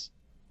basics.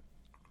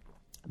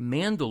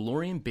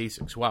 Mandalorian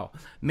basics. Wow.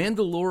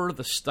 Mandalore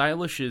the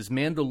Stylish's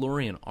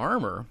Mandalorian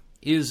armor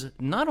is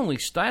not only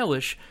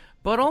stylish,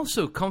 but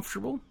also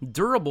comfortable,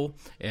 durable,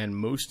 and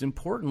most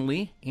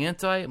importantly,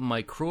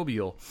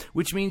 antimicrobial,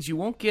 which means you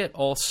won't get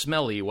all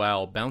smelly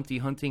while bounty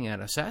hunting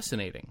and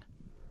assassinating.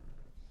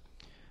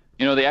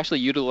 They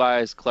actually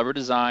utilize clever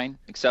design,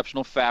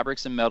 exceptional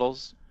fabrics and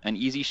metals, and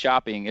easy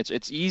shopping.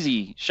 It's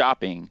easy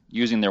shopping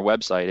using their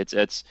website.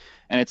 It's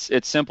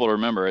simple to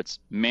remember. It's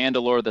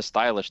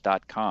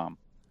MandaloreTheStylish.com.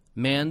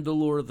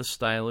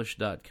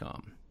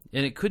 MandaloreTheStylish.com.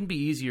 And it couldn't be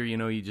easier,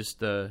 you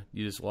just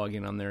log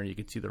in on there and you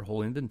can see their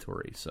whole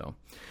inventory. So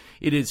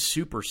it is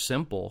super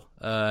simple.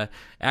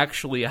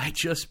 Actually, I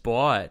just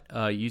bought,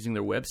 using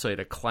their website,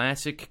 a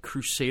classic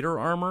Crusader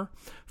armor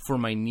for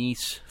my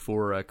niece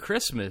for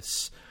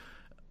Christmas.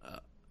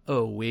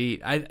 Oh,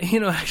 wait.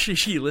 Actually,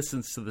 she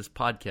listens to this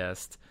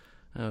podcast.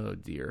 Oh,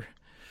 dear.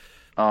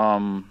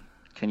 Can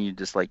you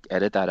just,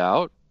 edit that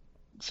out?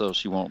 so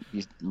she won't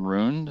be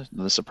ruined.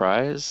 The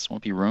surprise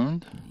won't be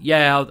ruined.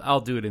 Yeah, I'll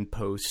do it in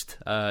post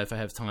if I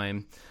have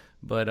time.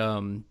 But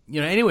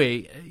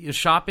anyway,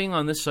 shopping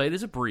on this site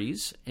is a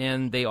breeze,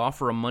 and they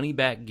offer a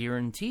money-back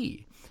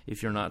guarantee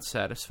if you're not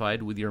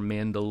satisfied with your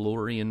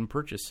Mandalorian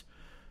purchase.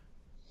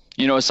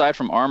 Aside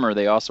from armor,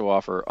 they also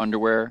offer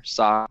underwear,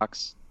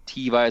 socks,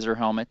 T-visor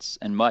helmets,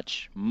 and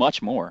much,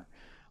 much more.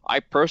 I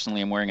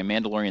personally am wearing a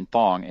Mandalorian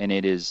thong, and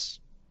it is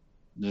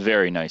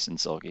very nice and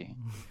silky.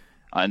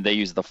 And they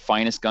use the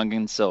finest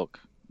Gungan silk.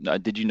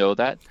 Did you know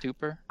that,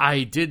 Tooper?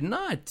 I did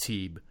not,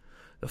 Teeb.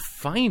 The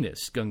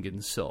finest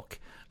Gungan silk.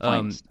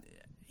 I'm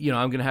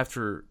going to have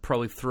to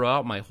probably throw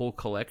out my whole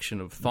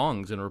collection of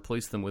thongs and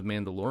replace them with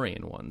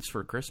Mandalorian ones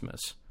for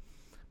Christmas.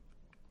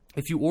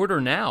 If you order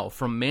now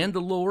from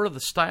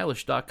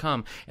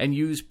MandaloreTheStylish.com and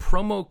use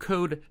promo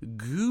code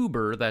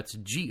GOOBER, that's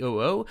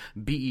GOOBER,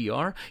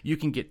 you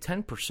can get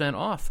 10%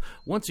 off.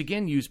 Once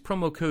again, use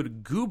promo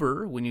code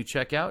GOOBER when you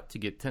check out to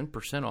get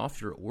 10%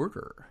 off your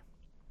order.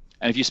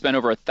 And if you spend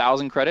over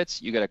 1,000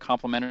 credits, you get a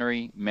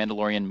complimentary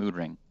Mandalorian mood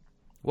ring.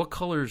 What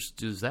colors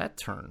does that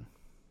turn?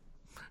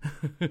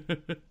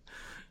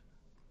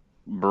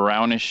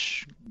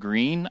 Brownish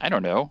green? I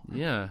don't know.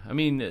 Yeah, I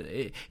mean,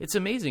 it's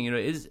amazing.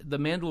 The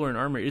Mandalorian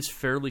armor is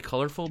fairly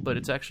colorful, but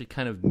it's actually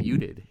kind of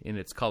muted in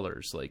its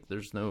colors. Like,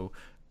 there's no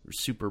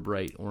super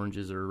bright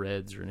oranges or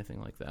reds or anything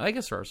like that. I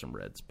guess there are some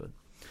reds, but...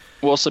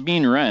 Well,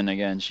 Sabine Wren,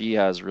 again, she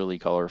has really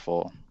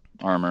colorful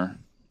armor.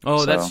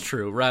 Oh, that's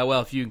true. Right.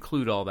 Well, if you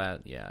include all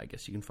that, yeah, I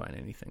guess you can find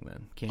anything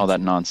then. All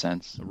that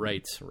nonsense.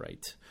 Right.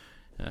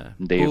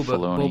 Dave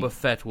Filoni. Boba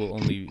Fett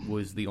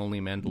was the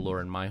only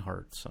Mandalore in my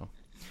heart, so...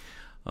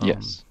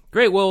 Yes.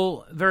 Great.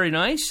 Well, very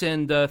nice.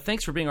 And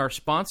thanks for being our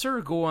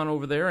sponsor. Go on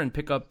over there and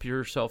pick up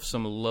yourself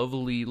some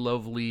lovely,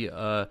 lovely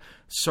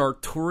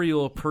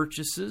sartorial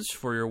purchases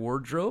for your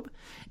wardrobe.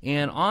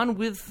 And on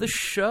with the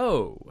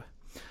show.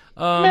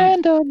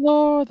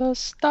 Mandalore the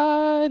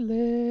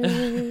Stylish.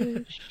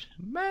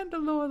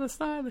 Mandalore the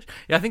Stylish.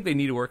 Yeah, I think they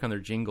need to work on their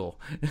jingle.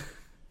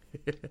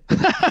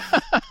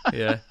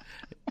 Yeah.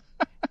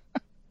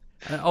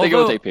 They get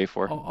what they pay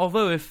for.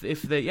 Although if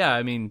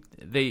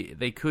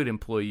they could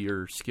employ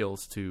your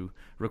skills to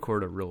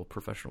record a real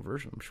professional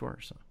version, I'm sure.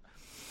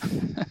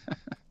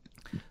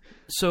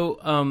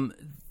 So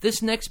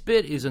this next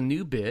bit is a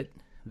new bit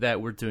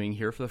that we're doing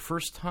here for the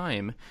first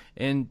time,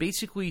 and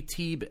basically,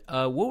 Teeb,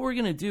 what we're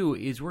going to do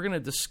is we're going to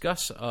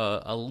discuss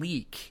a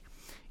leak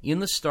in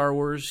the Star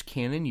Wars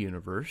canon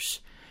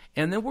universe,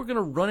 and then we're going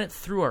to run it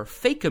through our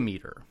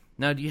Fake-O-Meter.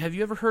 Now, have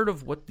you ever heard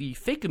of what the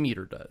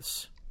Fake-O-Meter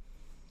does?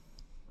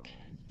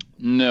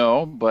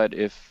 No, but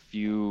if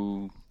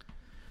you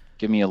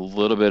give me a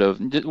little bit of...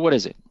 What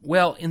is it?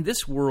 Well, in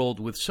this world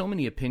with so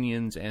many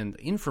opinions and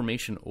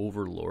information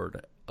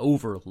overload,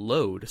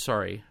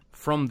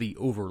 from the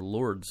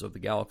overlords of the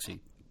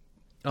galaxy,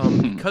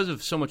 because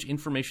of so much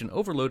information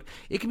overload,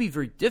 it can be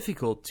very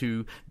difficult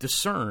to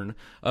discern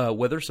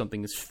whether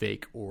something is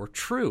fake or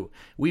true.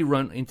 We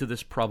run into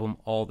this problem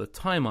all the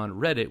time on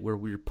Reddit, where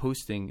we're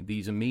posting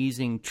these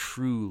amazing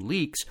true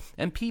leaks,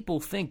 and people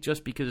think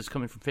just because it's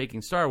coming from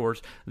Faking Star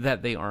Wars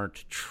that they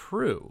aren't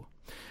true.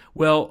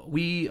 Well,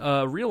 we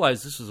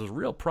realized this is a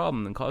real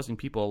problem and causing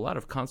people a lot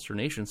of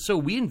consternation, so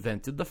we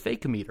invented the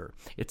Fake-O-Meter.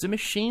 It's a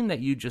machine that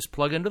you just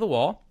plug into the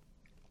wall,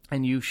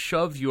 and you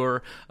shove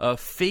your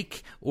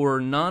fake or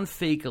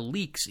non-fake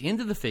leaks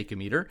into the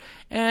Fake-O-Meter,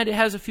 and it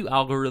has a few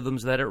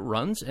algorithms that it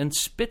runs and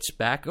spits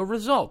back a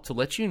result to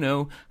let you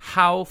know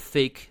how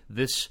fake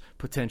this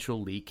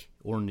potential leak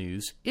or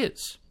news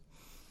is.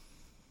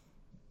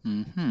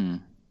 Mm-hmm.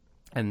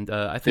 And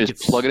I think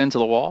just plug it into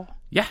the wall?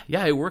 Yeah,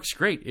 it works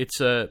great. It's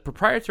a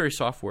proprietary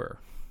software.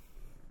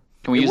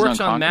 Can we use it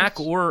works on Mac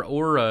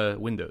or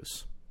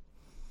Windows.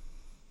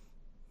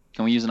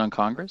 Can we use it on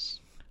Congress?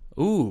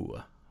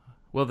 Ooh.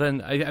 Well,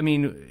 then, I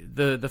mean,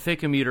 the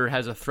Fake-O-Meter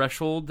has a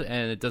threshold,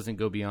 and it doesn't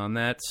go beyond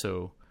that,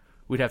 so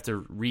we'd have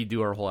to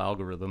redo our whole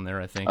algorithm there,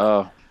 I think.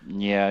 Oh,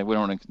 yeah, we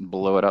don't want to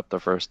blow it up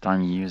the first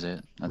time you use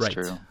it. That's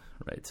true.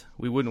 Right.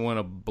 We wouldn't want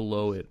to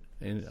blow it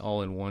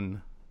all in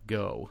one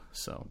go,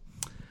 so...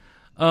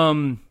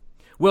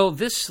 Well,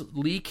 this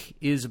leak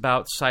is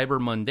about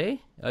Cyber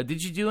Monday.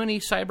 Did you do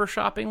any cyber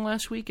shopping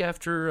last week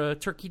after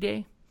Turkey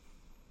Day?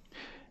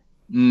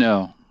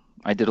 No,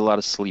 I did a lot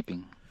of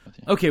sleeping.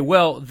 Okay,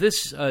 well,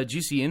 this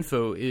juicy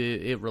info,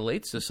 it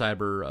relates to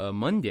Cyber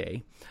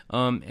Monday,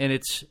 and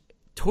it's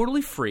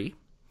totally free,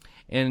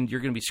 and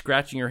you're going to be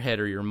scratching your head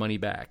or your money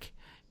back,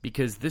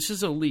 because this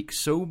is a leak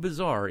so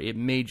bizarre, it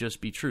may just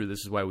be true.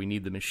 This is why we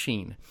need the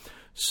machine.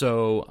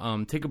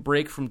 So take a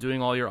break from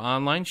doing all your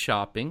online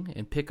shopping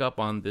and pick up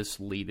on this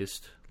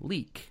latest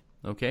leak.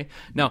 Okay?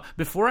 Now,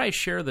 before I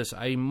share this,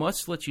 I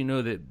must let you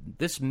know that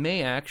this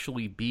may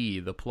actually be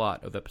the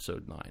plot of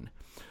Episode 9.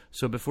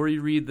 So before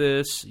you read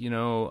this,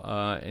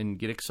 and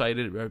get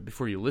excited,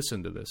 before you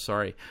listen to this,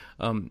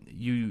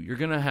 you're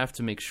going to have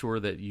to make sure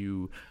that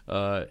you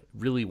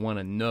really want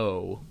to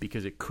know,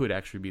 because it could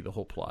actually be the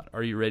whole plot.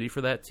 Are you ready for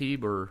that,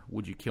 Teeb, or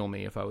would you kill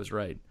me if I was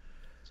right?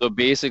 So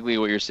basically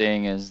what you're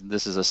saying is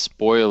this is a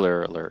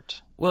spoiler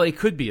alert. Well, it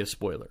could be a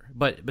spoiler,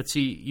 but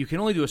see, you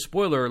can only do a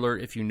spoiler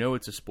alert if you know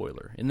it's a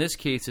spoiler. In this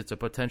case, it's a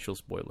potential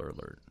spoiler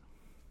alert.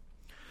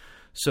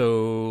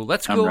 So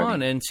let's go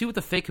on and see what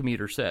the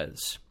Fake-O-Meter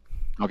says.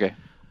 Okay.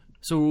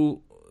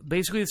 So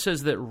basically, it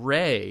says that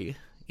Rey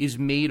is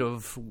made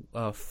of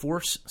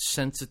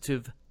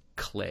force-sensitive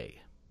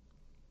clay.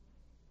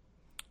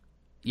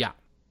 Yeah.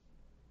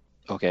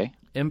 Okay.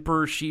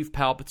 Emperor Sheev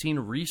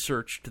Palpatine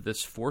researched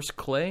this Force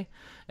clay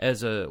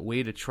as a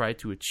way to try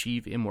to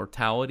achieve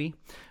immortality,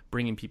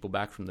 bringing people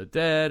back from the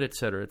dead,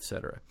 etc.,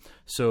 etc.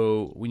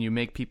 So when you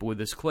make people with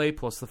this clay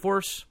plus the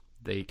Force,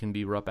 they can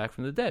be brought back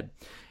from the dead.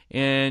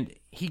 And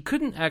he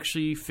couldn't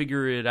actually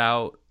figure it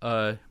out,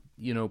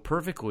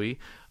 perfectly.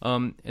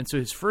 And so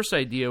his first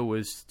idea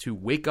was to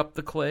wake up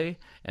the clay,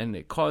 and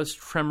it caused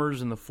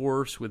tremors in the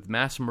Force with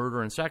mass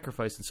murder and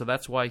sacrifice. And so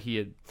that's why he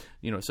had,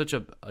 such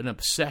an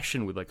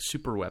obsession with like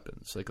super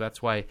weapons. Like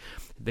that's why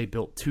they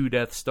built 2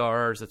 Death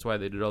Stars. That's why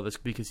they did all this,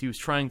 because he was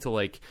trying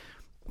to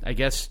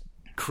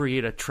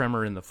create a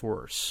tremor in the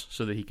Force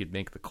so that he could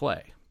make the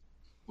clay.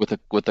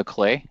 With the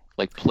clay,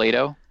 like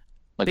Play-Doh,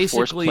 like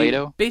Force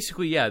Play-Doh.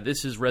 Basically, yeah.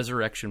 This is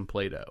Resurrection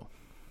Play-Doh.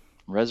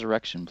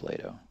 Resurrection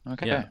Play-Doh.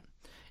 Okay. Yeah.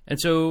 And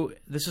so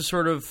this is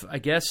sort of, I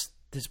guess,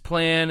 his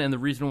plan and the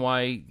reason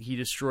why he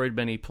destroyed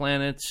many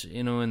planets,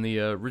 in the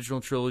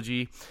original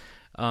trilogy.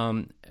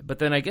 But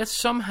then I guess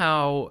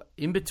somehow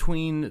in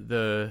between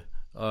the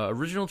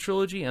original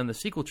trilogy and the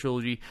sequel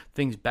trilogy,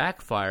 things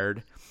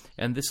backfired,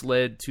 and this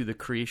led to the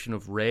creation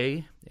of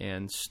Rey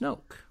and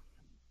Snoke.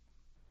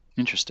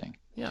 Interesting.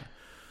 Yeah.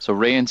 So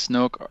Rey and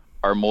Snoke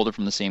are molded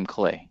from the same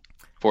clay,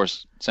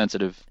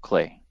 force-sensitive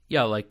clay.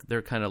 Yeah, like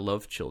they're kind of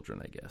love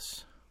children, I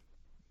guess.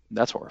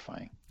 That's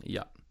horrifying.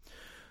 Yeah.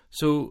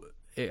 So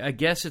I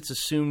guess it's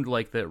assumed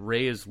like that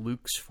Rey is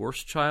Luke's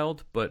Force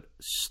child, but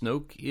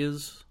Snoke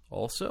is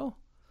also?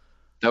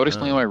 That would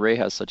explain why Rey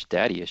has such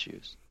daddy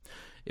issues.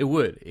 It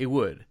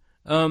would.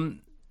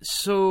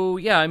 So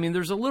yeah, I mean,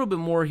 there's a little bit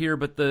more here,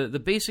 but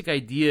the basic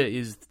idea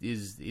is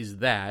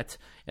that,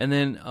 and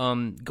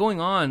then going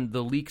on,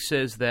 the leak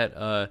says that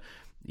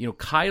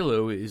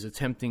Kylo is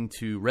attempting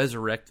to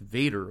resurrect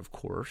Vader, of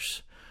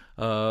course.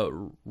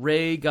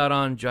 Rey got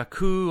on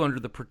Jakku under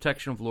the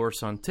protection of Lor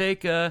San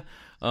Tekka,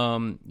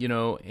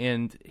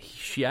 and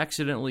she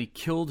accidentally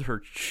killed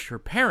her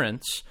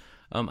parents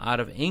out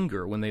of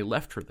anger when they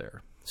left her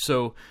there.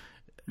 So,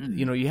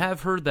 you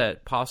have heard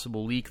that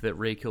possible leak that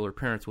Rey killed her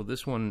parents. Well,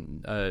 this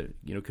one,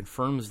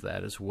 confirms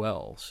that as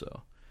well.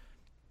 So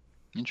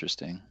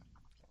interesting.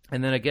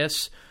 And then I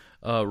guess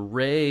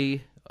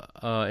Rey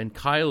and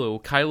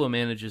Kylo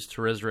manages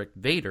to resurrect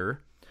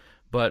Vader,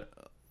 but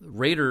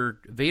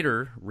Vader,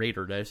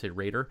 did I say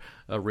Raider?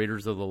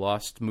 Raiders of the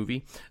Lost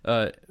movie.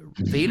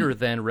 Vader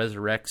then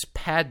resurrects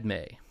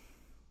Padme.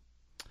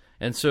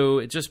 And so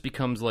it just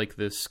becomes like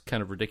this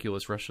kind of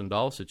ridiculous Russian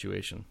doll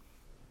situation.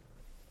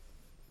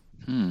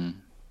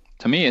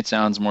 To me, it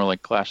sounds more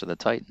like Clash of the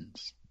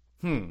Titans.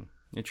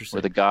 Interesting.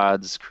 Where the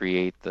gods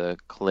create the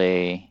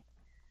clay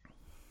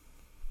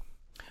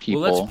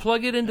people. Well, let's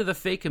plug it into the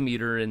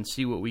Fake-O-Meter and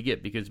see what we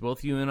get, because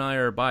both you and I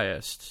are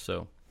biased,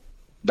 so...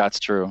 That's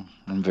true.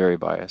 I'm very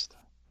biased.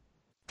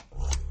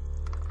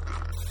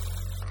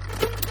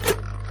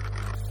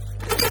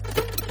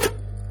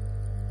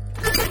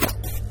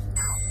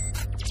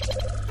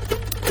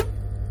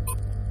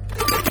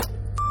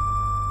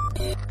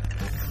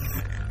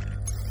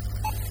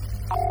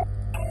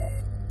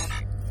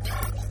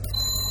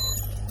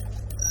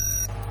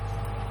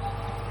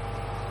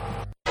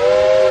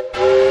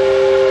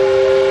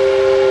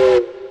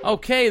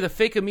 Okay, the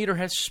Fake-O-Meter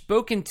has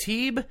spoken,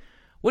 Teeb.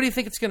 What do you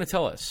think it's going to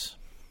tell us?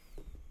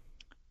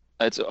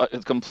 It's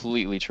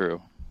completely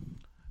true.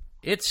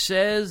 It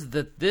says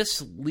that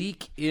this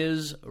leak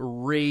is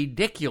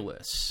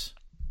ridiculous.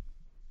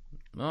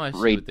 Oh, I see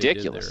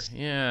ridiculous. What they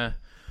did there. Yeah.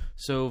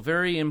 So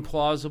very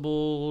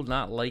implausible,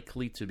 not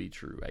likely to be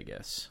true, I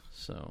guess.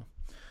 So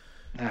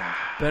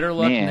better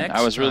luck next time.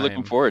 I was really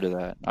looking forward to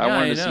that. I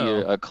wanted to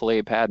see a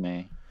clay Padme.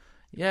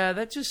 Yeah,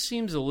 that just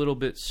seems a little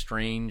bit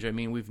strange. I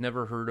mean, we've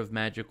never heard of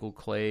magical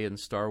clay in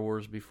Star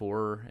Wars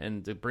before,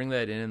 and to bring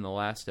that in the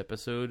last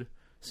episode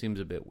seems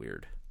a bit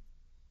weird.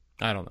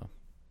 I don't know.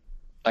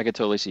 I could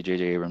totally see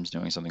J.J. Abrams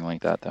doing something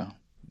like that, though.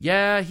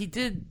 Yeah, he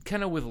did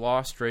kind of with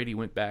Lost, right? He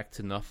went back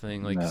to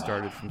nothing,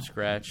 started from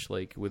scratch,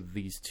 like with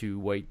these two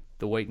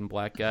the white and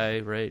black guy,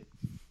 right?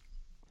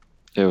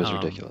 It was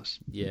ridiculous.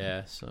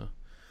 Yeah, so...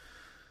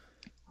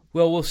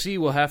 Well, we'll see.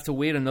 We'll have to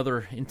wait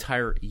another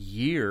entire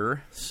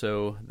year,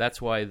 so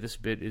that's why this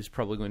bit is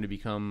probably going to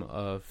become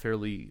a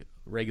fairly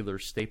regular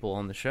staple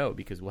on the show,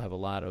 because we'll have a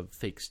lot of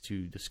fakes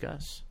to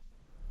discuss.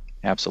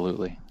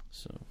 Absolutely.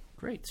 So,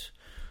 great.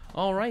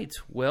 All right.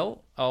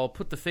 Well, I'll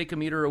put the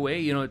Fake-O-Meter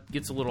away. It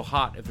gets a little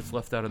hot if it's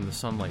left out in the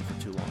sunlight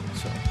for too long,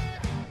 so...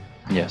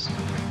 Yes.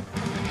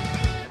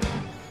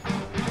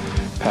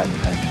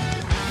 Patent pending.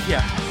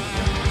 Yeah.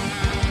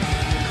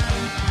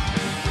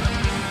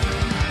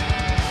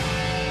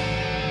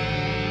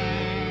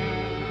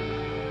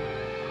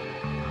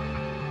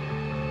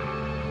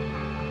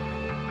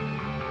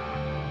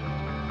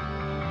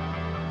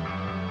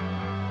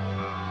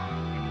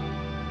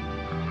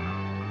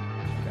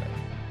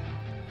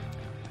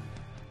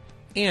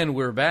 And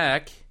we're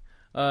back.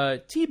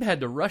 Teeb had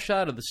to rush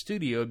out of the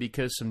studio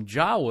because some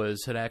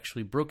Jawas had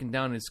actually broken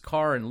down his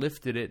car and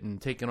lifted it and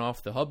taken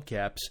off the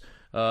hubcaps.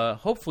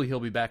 Hopefully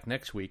he'll be back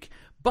next week.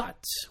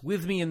 But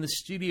with me in the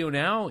studio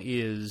now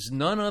is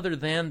none other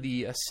than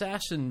the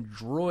assassin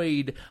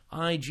droid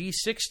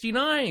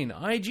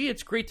IG-69. IG,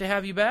 it's great to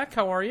have you back.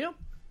 How are you?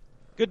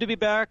 Good to be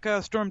back,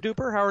 Storm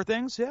Duper. How are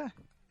things? Yeah.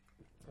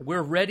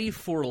 We're ready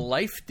for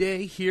Life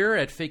Day here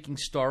at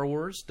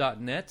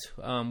FakingStarWars.net.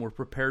 We're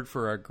prepared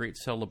for our great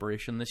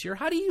celebration this year.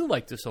 How do you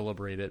like to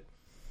celebrate it?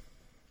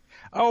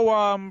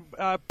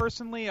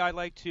 Personally, I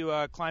like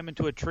to climb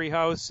into a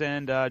treehouse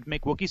and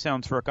make Wookiee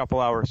sounds for a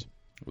couple hours.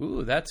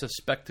 Ooh, that's a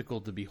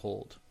spectacle to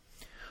behold.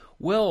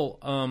 Well,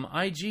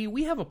 IG,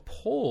 we have a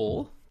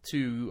poll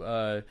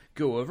to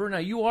go over. Now,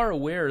 you are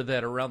aware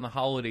that around the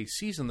holiday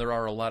season, there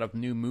are a lot of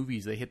new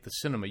movies that hit the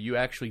cinema. You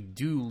actually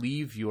do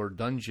leave your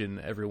dungeon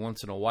every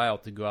once in a while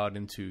to go out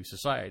into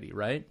society,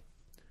 right?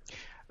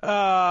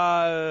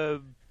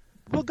 We'll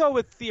go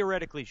with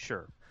theoretically,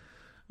 sure.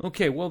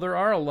 Okay, well, there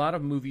are a lot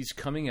of movies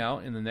coming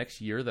out in the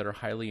next year that are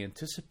highly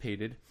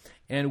anticipated.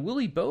 And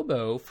Willie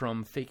Bobo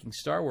from Faking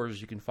Star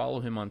Wars, you can follow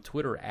him on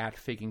Twitter at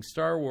Faking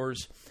Star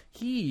Wars.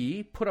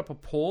 He put up a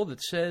poll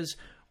that says,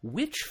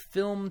 which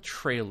film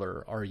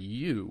trailer are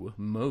you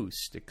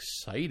most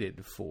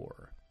excited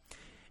for?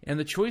 And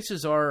the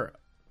choices are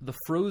the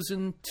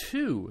Frozen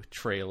 2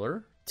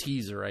 trailer,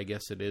 teaser I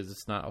guess it is,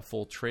 it's not a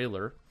full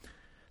trailer,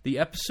 the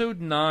Episode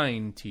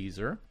 9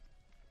 teaser,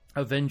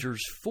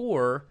 Avengers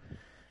 4,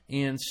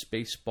 and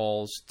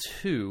Spaceballs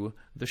 2,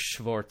 The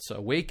Schwartz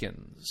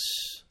Awakens.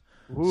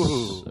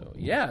 Ooh. So,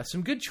 yeah,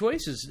 some good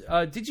choices.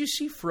 Did you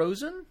see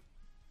Frozen?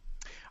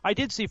 I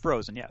did see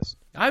Frozen, yes.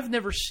 I've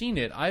never seen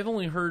it. I've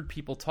only heard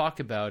people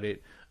talk about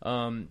it.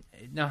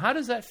 Now, how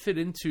does that fit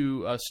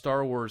into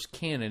Star Wars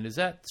canon? Is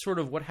that sort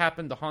of what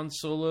happened to Han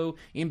Solo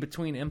in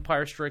between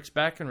Empire Strikes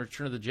Back and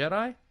Return of the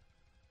Jedi?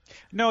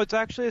 No, it's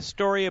actually a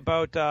story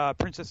about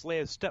Princess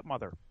Leia's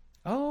stepmother.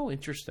 Oh,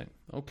 interesting.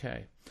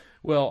 Okay.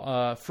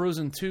 Well,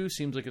 Frozen 2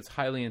 seems like it's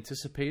highly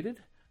anticipated.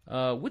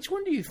 Which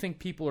one do you think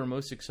people are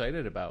most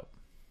excited about?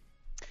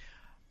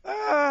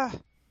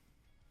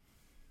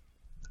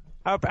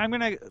 I'm going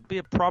to be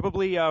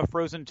probably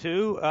Frozen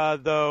 2,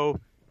 though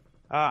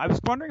I was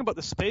wondering about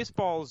the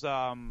Spaceballs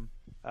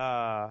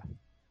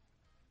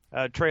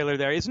trailer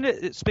there. Isn't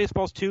it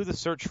Spaceballs 2, The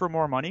Search for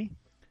More Money?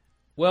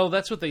 Well,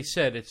 that's what they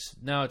said. It's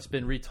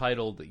been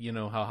retitled, you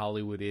know how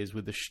Hollywood is,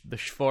 with the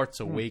Schwartz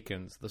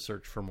Awakens, The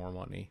Search for More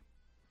Money.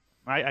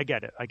 I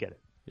get it.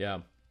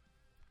 Yeah.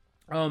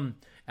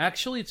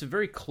 Actually, it's a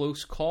very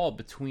close call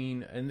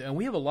between, and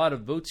we have a lot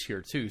of votes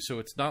here too. So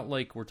it's not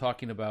like we're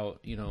talking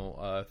about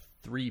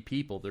 3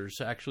 people. There's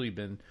actually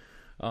been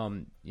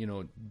dozens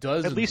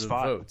at least of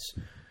 5 votes.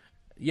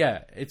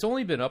 Yeah, it's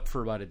only been up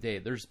for about a day.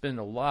 There's been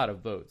a lot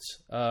of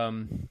votes.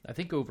 I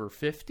think over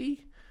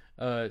 50.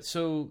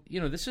 So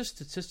this is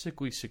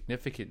statistically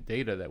significant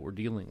data that we're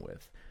dealing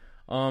with.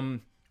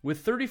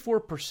 With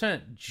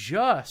 34%,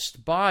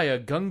 just by a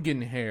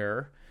Gungan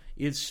hair,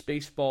 is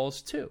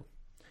Spaceballs 2.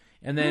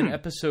 And then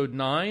Episode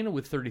 9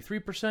 with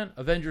 33%,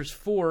 Avengers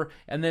 4,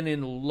 and then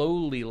in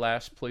lowly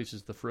last place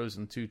is the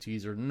Frozen 2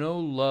 teaser. No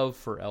love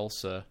for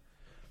Elsa.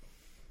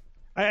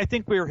 I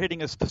think we were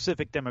hitting a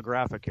specific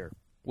demographic here.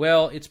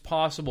 Well, it's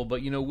possible,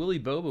 but Willie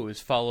Bobo is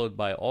followed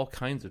by all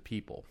kinds of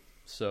people.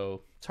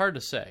 So it's hard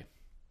to say.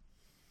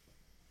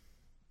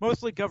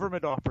 Mostly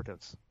government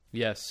operatives.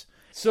 Yes.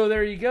 So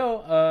there you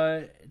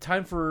go.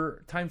 Time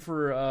for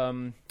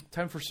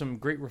some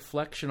great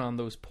reflection on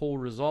those poll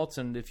results.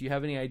 And if you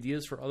have any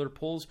ideas for other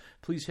polls,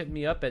 please hit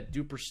me up at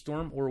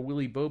DuperStorm or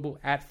Willie Bobo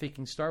at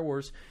Faking Star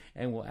Wars,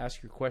 and we'll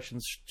ask your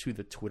questions to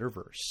the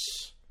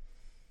Twitterverse.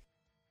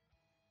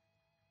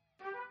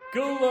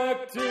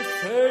 Galactic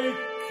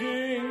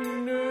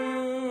Faking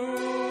News.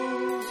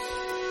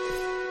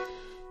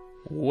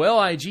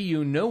 Well, IG,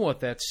 you know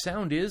what that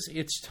sound is.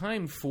 It's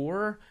time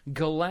for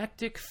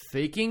Galactic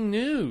Faking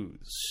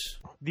News.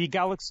 The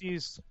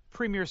galaxy's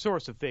premier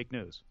source of fake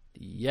news.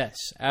 Yes,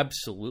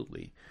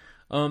 absolutely.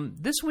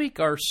 This week,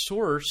 our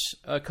source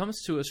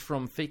comes to us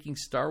from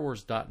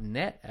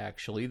FakingStarWars.net,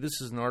 actually. This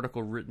is an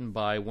article written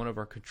by one of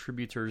our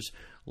contributors,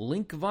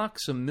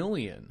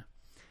 LinkVox1,000,000.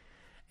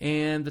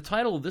 And the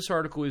title of this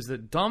article is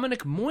that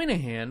Dominic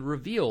Moynihan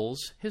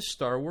reveals his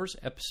Star Wars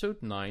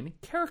Episode 9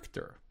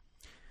 character.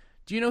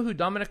 Do you know who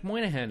Dominic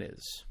Moynihan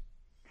is?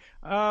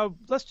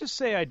 Let's just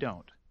say I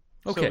don't.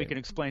 Okay. So we can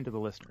explain to the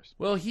listeners.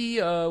 Well, he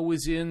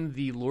was in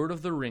the Lord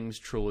of the Rings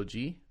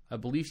trilogy. I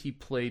believe he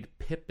played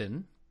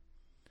Pippin,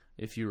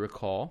 if you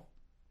recall.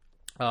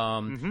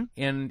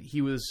 And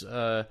he was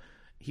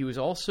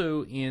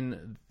also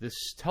in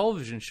this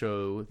television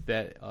show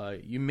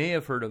that you may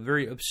have heard, a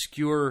very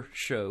obscure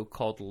show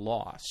called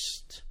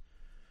Lost.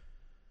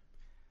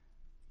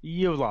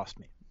 You lost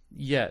me.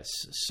 Yes.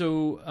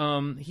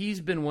 So he's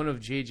been one of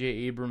J.J.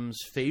 Abrams'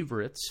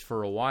 favorites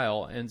for a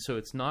while, and so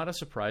it's not a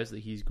surprise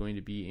that he's going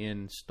to be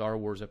in Star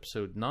Wars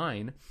Episode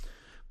 9.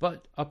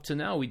 But up to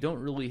now, we don't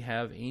really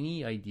have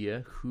any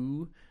idea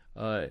who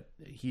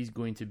he's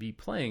going to be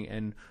playing.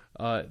 And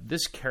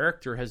this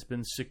character has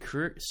been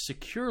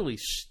securely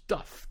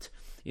stuffed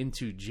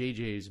into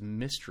JJ's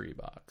mystery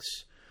box.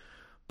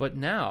 But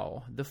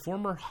now, the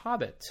former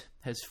Hobbit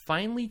has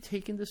finally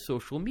taken to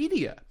social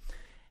media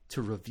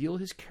to reveal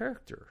his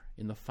character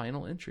in the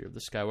final entry of the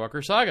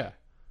Skywalker Saga.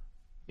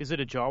 Is it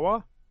a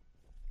Jawa?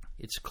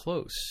 It's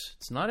close.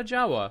 It's not a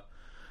Jawa,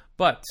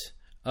 but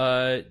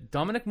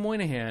Dominic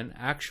Moynihan,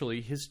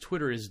 actually, his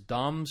Twitter is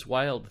Dom's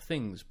Wild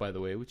Things, by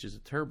the way, which is a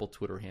terrible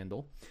Twitter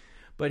handle.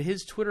 But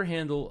his Twitter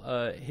handle,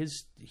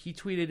 he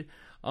tweeted,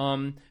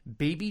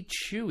 Baby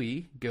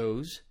Chewie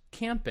goes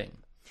camping.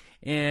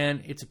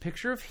 And it's a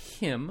picture of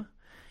him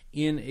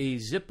in a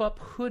zip-up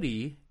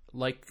hoodie,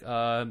 like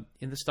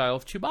in the style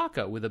of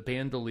Chewbacca, with a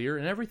bandolier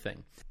and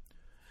everything.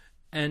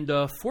 And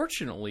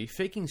fortunately,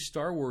 Faking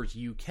Star Wars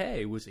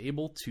UK was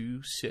able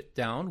to sit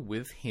down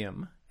with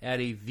him at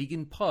a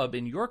vegan pub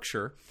in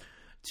Yorkshire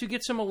to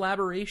get some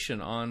elaboration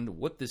on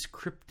what this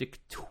cryptic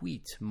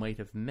tweet might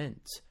have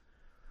meant.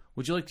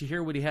 Would you like to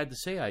hear what he had to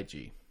say,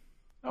 IG?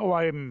 Oh,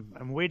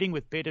 I'm waiting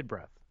with bated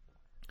breath.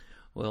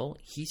 Well,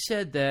 he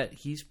said that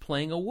he's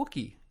playing a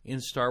Wookiee in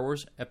Star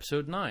Wars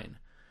Episode 9.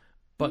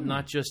 But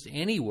not just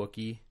any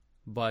Wookiee,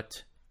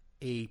 but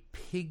a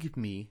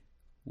pygmy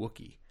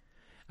Wookiee.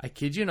 I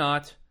kid you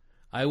not,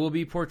 I will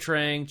be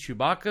portraying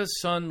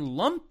Chewbacca's son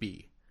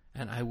Lumpy,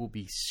 and I will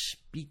be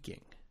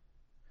speaking.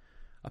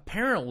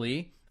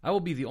 Apparently, I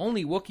will be the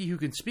only Wookiee who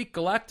can speak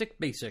Galactic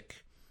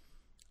Basic.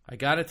 I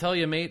gotta tell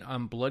you, mate,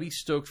 I'm bloody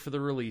stoked for the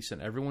release,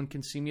 and everyone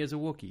can see me as a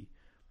Wookiee,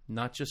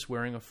 not just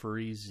wearing a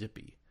furry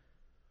zippy.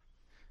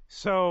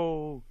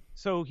 So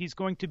he's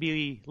going to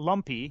be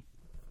Lumpy,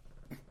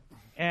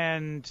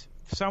 and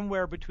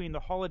somewhere between the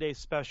holiday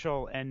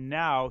special and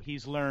now,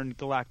 he's learned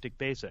Galactic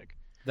Basic.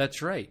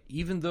 That's right.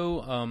 Even though,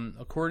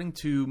 according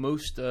to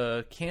most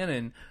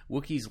canon,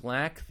 Wookiees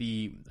lack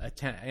the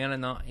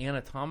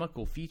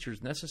anatomical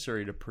features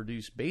necessary to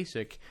produce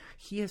Basic,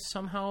 he has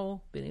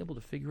somehow been able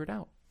to figure it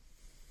out.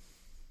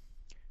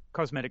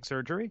 Cosmetic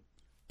surgery?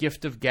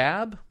 Gift of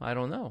gab? I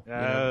don't know.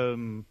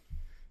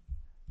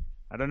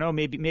 I don't know.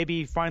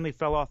 Maybe he finally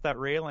fell off that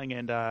railing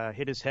and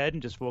hit his head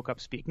and just woke up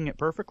speaking it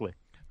perfectly.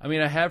 I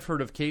mean, I have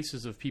heard of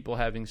cases of people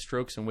having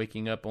strokes and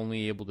waking up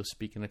only able to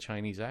speak in a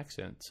Chinese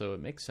accent. So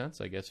it makes sense,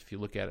 I guess, if you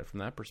look at it from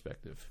that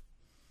perspective.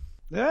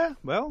 Yeah,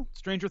 well,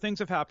 stranger things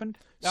have happened.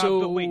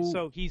 So but wait,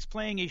 so he's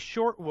playing a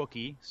short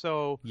Wookiee.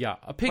 So yeah,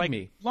 a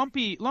pygmy.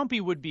 Like,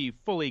 Lumpy would be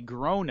fully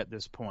grown at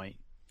this point.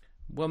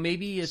 Well,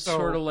 maybe it's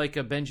sort of like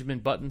a Benjamin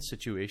Button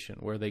situation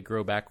where they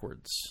grow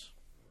backwards.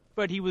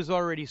 But he was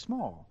already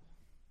small.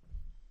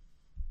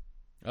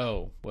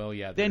 Oh, well,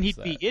 yeah. Then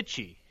he'd be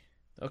itchy.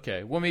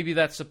 Okay, well, maybe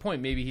that's the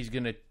point. Maybe he's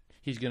gonna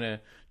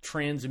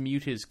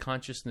transmute his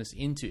consciousness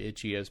into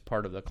Itchy as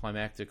part of the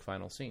climactic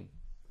final scene.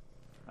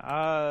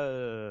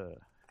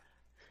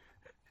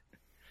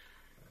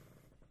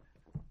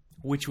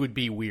 Which would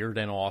be weird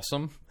and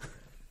awesome.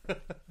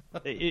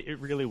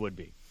 It really would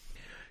be.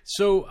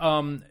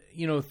 So,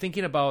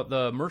 thinking about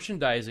the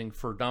merchandising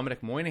for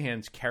Dominic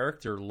Moynihan's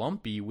character,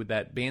 Lumpy, with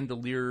that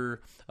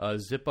bandolier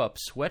zip-up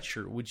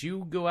sweatshirt, would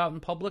you go out in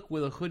public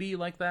with a hoodie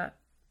like that?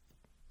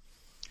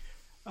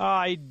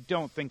 I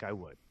don't think I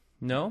would.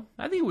 No?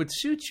 I think it would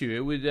suit you.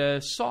 It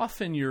would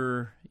soften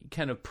your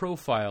kind of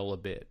profile a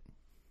bit.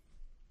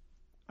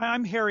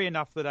 I'm hairy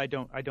enough that I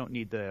don't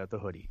need the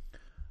hoodie.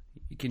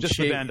 You can just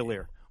the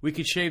bandolier. We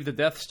could shave the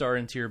Death Star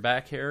into your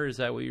back hair. Is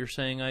that what you're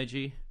saying,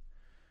 IG?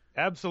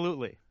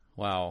 Absolutely.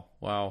 Wow.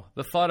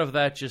 The thought of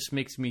that just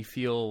makes me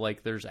feel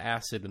like there's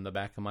acid in the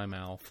back of my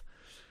mouth.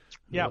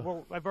 Yeah,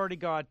 well, I've already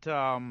got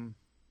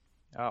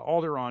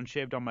Alderaan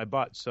shaved on my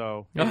butt,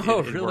 so it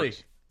really?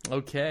 Works.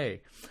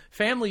 Okay.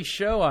 Family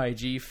show,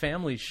 IG.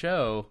 Family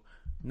show.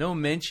 No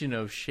mention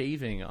of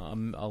shaving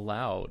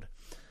allowed.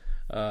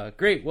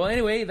 Great. Well,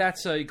 anyway,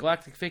 that's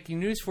Galactic Faking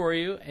News for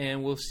you,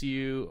 and we'll see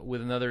you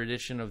with another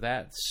edition of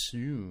that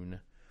soon.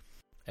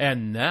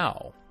 And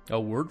now, a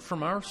word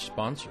from our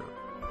sponsor.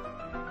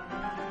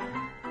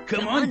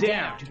 Come on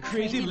down to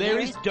Crazy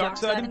Larry's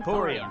Darkside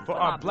Emporium for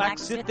our Black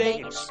Sith Day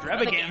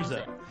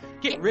extravaganza.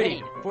 Get ready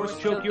to force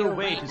choke your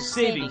way to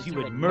savings you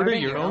would murder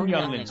your own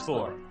younglings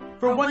for.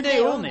 For one day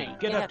only,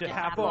 get up to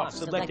half off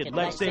selected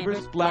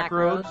lightsabers, black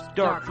robes,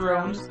 dark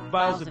thrones,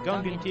 vials of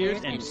Gungan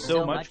tears, and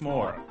so much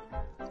more.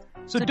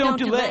 So don't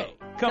delay.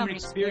 Come and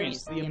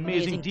experience the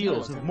amazing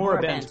deals of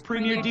Moraband's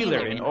premier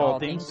dealer in all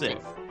things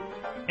Sith.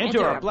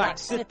 Enter our Black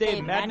Sith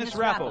Day Madness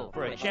raffle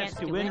for a chance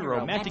to win a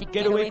romantic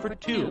getaway for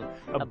two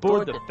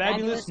aboard the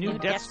fabulous new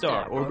Death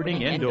Star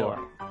orbiting Endor.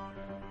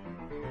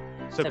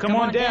 So come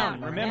on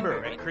down.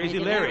 Remember, at Crazy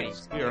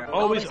Larry's, we are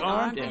always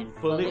armed and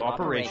fully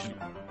operational.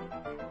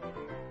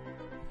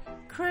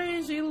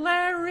 Crazy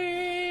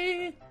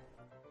Larry!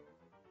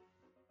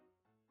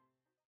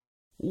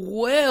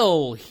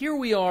 Well, here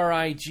we are,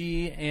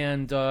 IG,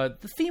 and the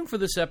theme for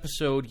this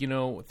episode,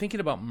 thinking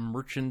about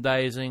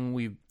merchandising,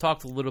 we've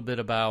talked a little bit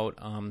about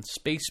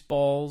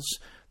Spaceballs.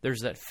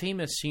 There's that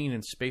famous scene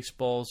in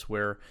Spaceballs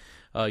where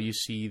You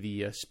see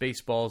the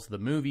Spaceballs, the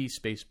movie,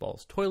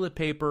 Spaceballs toilet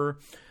paper.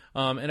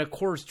 And, of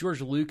course,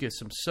 George Lucas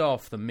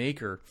himself, the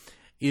maker,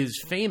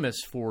 is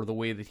famous for the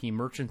way that he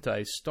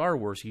merchandised Star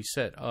Wars. He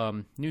set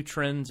new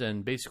trends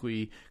and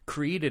basically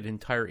created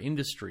entire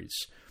industries.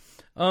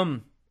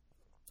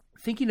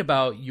 Thinking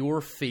about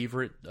your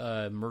favorite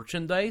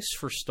merchandise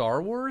for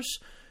Star Wars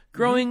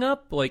growing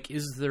up, like,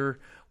 is there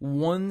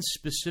one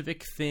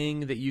specific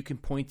thing that you can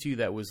point to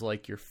that was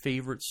like your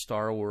favorite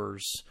Star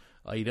Wars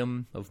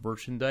item of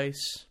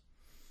merchandise?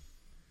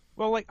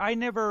 Well, like I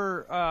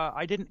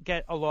didn't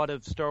get a lot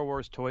of Star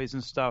Wars toys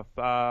and stuff.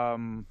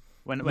 When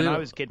I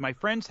was a kid, my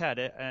friends had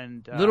it,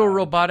 and little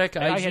robotic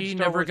IG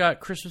never got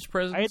Christmas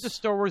presents. I had the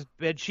Star Wars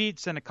bed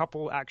sheets and a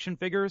couple action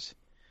figures.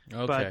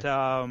 Okay.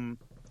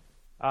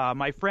 But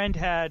my friend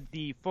had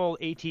the full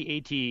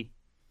AT-AT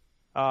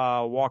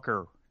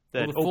walker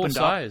that opened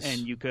size. Up,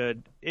 and you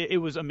could.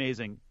 It was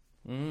amazing.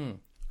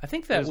 I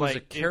think that was a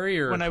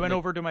carrier. When I went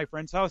over to my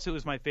friend's house, it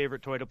was my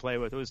favorite toy to play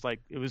with.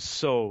 It was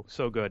so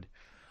good.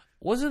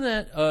 Wasn't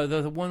that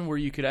the one where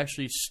you could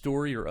actually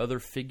store your other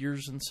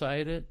figures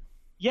inside it?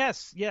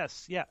 Yes, yeah.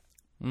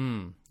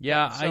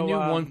 Yeah, so, I knew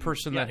one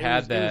person that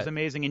had that. It was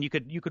amazing, and you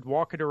could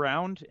walk it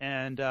around,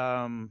 and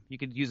you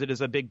could use it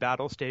as a big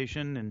battle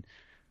station, and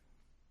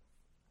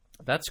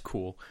that's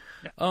cool.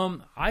 Yeah.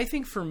 I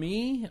think for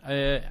me,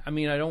 I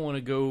mean, I don't want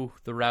to go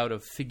the route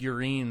of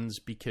figurines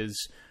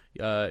because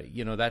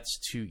that's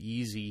too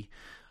easy.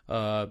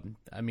 I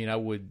mean,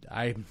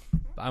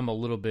 I'm a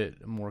little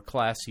bit more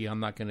classy. I'm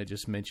not going to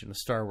just mention a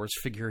Star Wars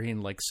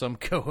figurine like some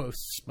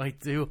co-hosts might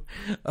do.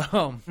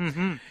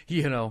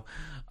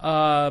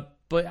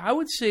 But I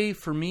would say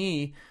for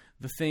me,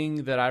 the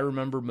thing that I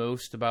remember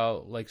most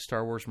about like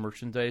Star Wars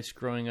merchandise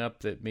growing up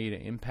that made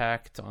an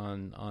impact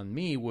on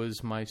me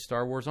was my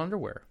Star Wars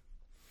underwear.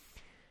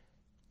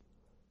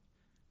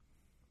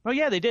 Oh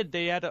yeah, they did.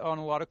 They had it on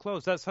a lot of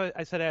clothes. That's how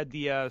I said I had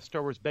the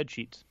Star Wars bed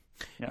sheets.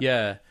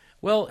 Yeah.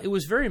 Well, it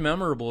was very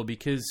memorable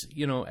because,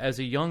 as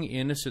a young,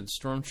 innocent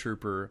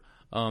stormtrooper,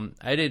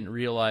 I didn't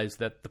realize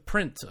that the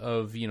print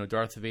of,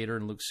 Darth Vader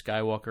and Luke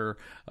Skywalker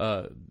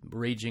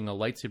raging a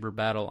lightsaber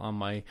battle on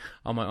my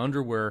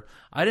underwear,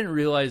 I didn't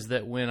realize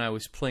that when I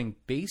was playing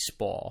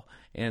baseball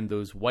and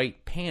those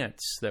white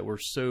pants that were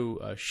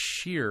so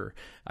sheer,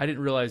 I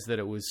didn't realize that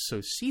it was so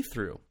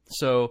see-through.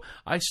 So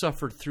I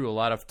suffered through a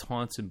lot of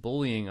taunts and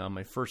bullying on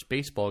my first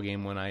baseball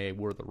game when I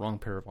wore the wrong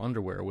pair of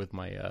underwear with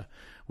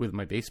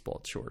my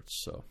baseball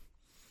shorts. So,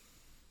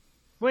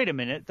 wait a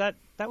minute, that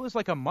was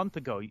like a month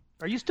ago.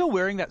 Are you still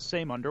wearing that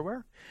same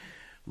underwear?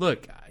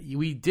 Look,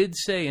 we did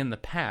say in the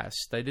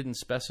past. I didn't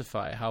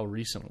specify how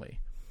recently.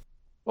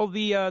 Well,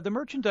 the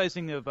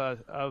merchandising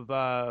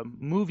of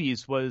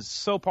movies was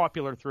so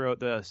popular throughout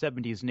the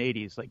 70s and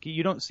 80s. Like,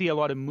 you don't see a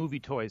lot of movie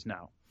toys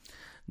now.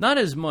 Not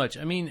as much.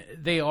 I mean,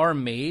 they are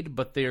made,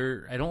 but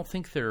I don't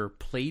think they're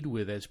played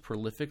with as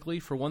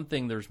prolifically. For one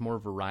thing, there's more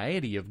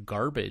variety of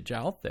garbage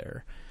out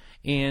there.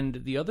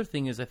 And the other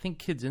thing is, I think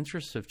kids'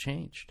 interests have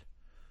changed.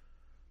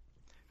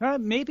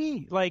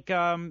 Maybe. Like,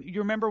 you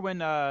remember when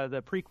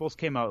the prequels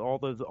came out, all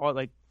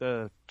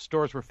the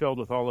stores were filled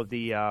with all of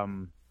the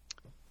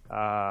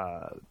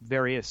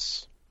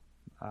various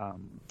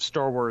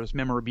Star Wars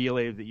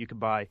memorabilia that you could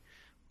buy.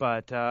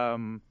 But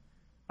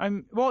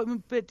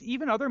but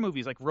even other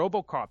movies like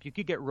RoboCop, you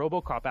could get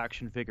RoboCop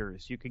action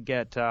figures. You could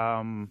get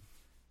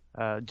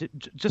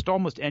just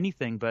almost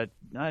anything. But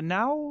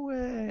now,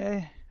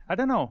 I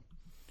don't know.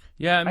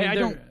 Yeah, I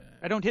mean,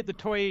 I don't hit the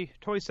toy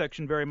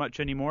section very much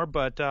anymore.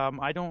 But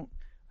I don't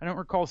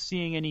recall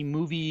seeing any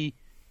movie.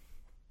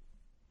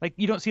 Like,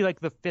 you don't see,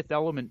 like, the Fifth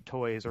Element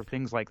toys or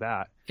things like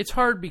that. It's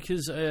hard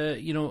because,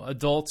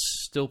 adults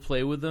still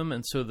play with them,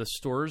 and so the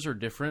stores are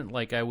different.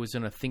 Like, I was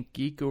in a Think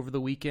Geek over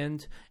the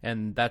weekend,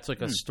 and that's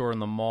like a store in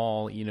the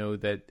mall,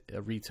 that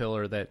a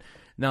retailer that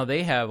now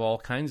they have all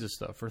kinds of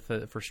stuff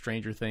for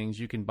Stranger Things.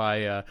 You can buy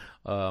a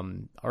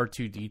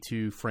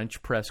R2-D2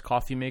 French press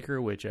coffee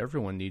maker, which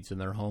everyone needs in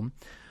their home.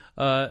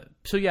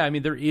 So yeah, I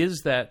mean, there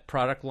is that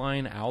product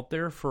line out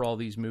there for all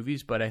these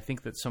movies, but I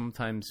think that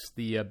sometimes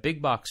the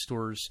big box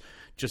stores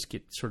just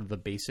get sort of the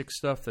basic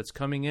stuff that's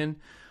coming in,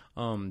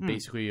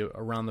 basically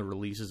around the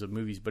releases of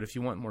movies. But if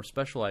you want more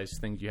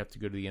specialized things, you have to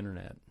go to the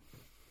internet.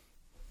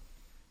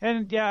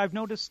 And yeah, I've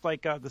noticed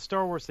like the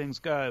Star Wars things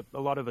got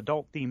a lot of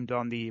adult themed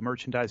on the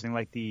merchandising,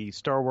 like the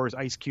Star Wars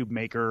ice cube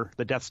maker,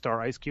 the Death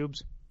Star ice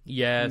cubes.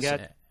 Yes.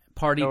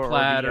 Party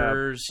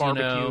platters,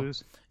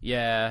 barbecues.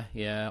 Yeah,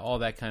 all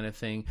that kind of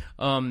thing.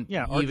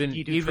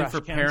 Even for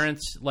cans.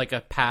 Parents, like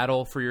a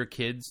paddle for your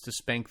kids to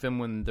spank them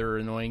when they're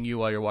annoying you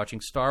while you're watching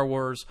Star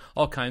Wars.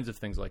 All kinds of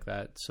things like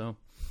that. So,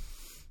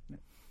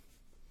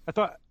 I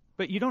thought,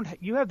 but you don't.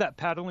 You have that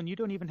paddle, and you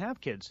don't even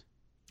have kids.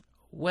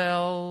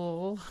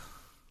 Well,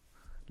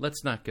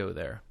 let's not go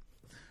there.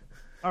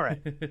 All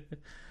right.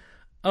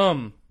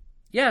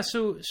 Yeah.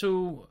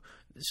 So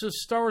So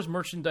Star Wars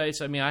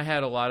merchandise, I mean, I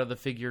had a lot of the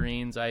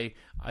figurines. I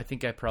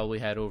think I probably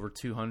had over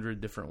 200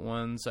 different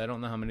ones. I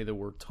don't know how many there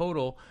were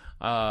total,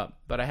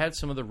 but I had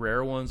some of the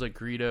rare ones like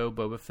Greedo,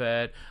 Boba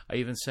Fett. I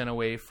even sent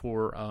away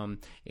for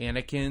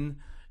Anakin.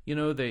 You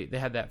know, they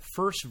had that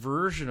first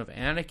version of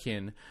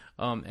Anakin,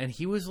 and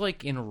he was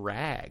like in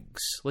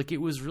rags. Like,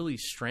 it was really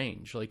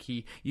strange. Like,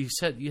 you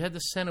had to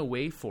send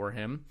away for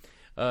him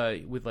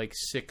with like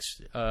 6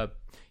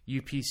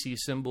 UPC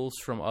symbols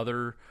from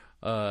other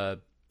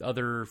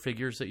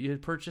figures that you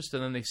had purchased,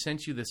 and then they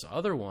sent you this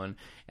other one,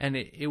 and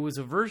it was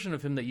a version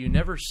of him that you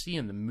never see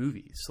in the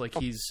movies. Like,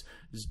 he's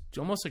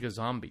almost like a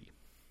zombie.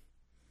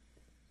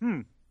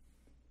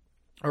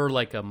 Or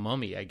like a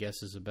mummy, I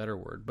guess is a better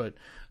word. But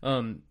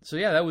so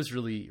yeah, that was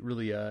really,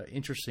 really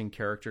interesting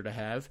character to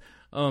have.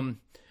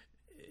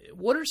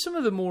 What are some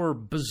of the more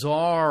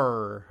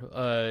bizarre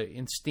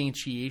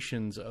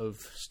instantiations of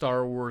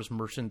Star Wars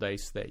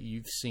merchandise that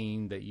you've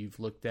seen, that you've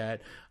looked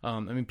at?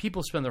 I mean,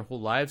 people spend their whole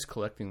lives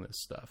collecting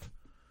this stuff.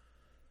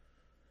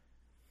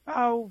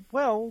 Oh,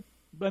 well,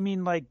 I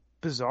mean, like,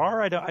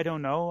 bizarre, I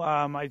don't know.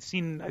 I've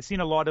seen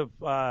a lot of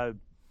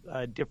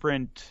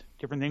different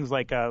things,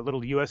 like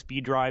little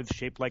USB drives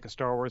shaped like a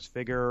Star Wars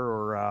figure,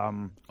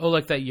 or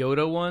like that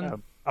Yoda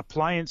one?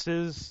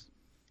 Appliances.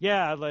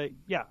 Yeah,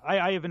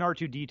 I have an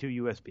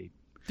R2D2 USB.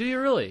 Do you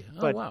really?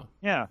 Oh, wow.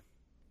 Yeah.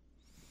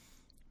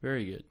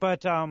 Very good.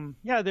 But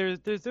there's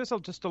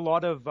just a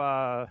lot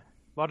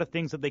of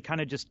things that they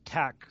kind of just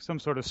tack some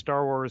sort of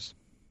Star Wars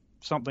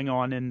something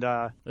on, and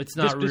it's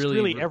not just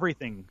really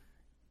everything.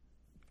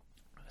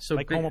 So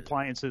like home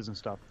appliances and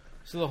stuff.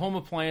 So the home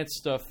appliance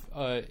stuff,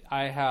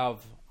 I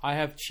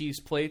have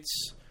cheese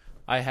plates.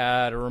 I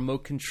had a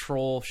remote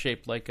control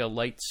shaped like a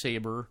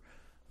lightsaber.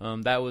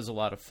 That was a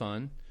lot of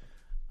fun.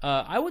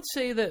 I would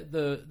say that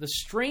the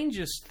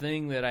strangest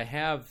thing that I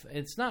have,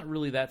 it's not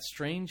really that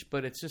strange,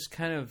 but it's just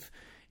kind of,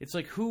 it's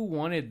like, who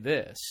wanted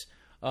this?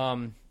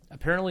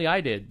 Apparently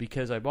I did,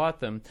 because I bought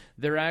them.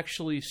 They're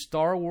actually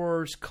Star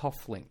Wars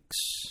cufflinks.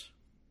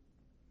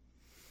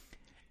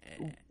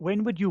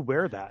 When would you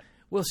wear that?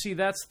 Well, see,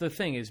 that's the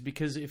thing, is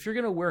because if you're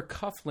going to wear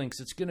cufflinks,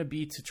 it's going to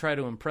be to try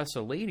to impress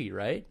a lady,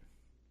 right?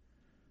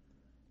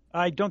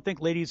 I don't think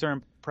ladies are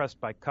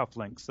impressed by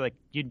cufflinks. Like,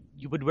 you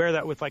would wear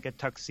that with like a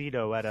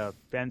tuxedo at a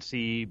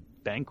fancy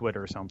banquet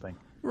or something.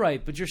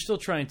 Right, but you're still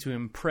trying to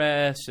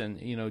impress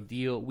and,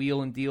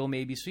 wheel and deal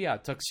maybe. So yeah,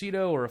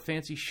 tuxedo or a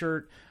fancy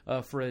shirt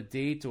for a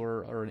date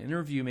or an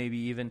interview maybe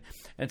even.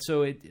 And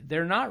so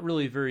they're not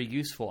really very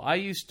useful. I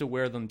used to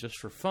wear them just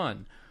for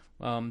fun.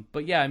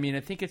 But yeah, I mean, I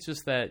think it's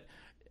just that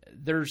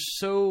there's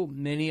so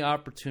many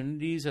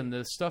opportunities and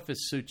the stuff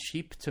is so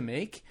cheap to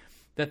make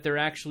that they're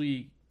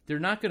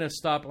not going to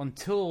stop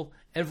until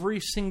every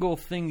single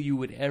thing you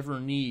would ever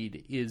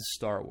need is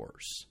Star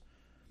Wars.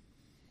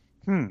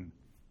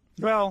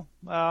 Well,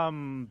 I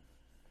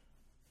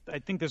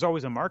think there's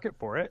always a market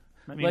for it.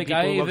 I mean, like,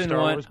 people who love Star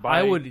Wars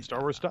buy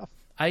Star Wars stuff.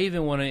 I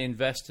even want to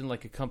invest in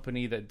like a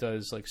company that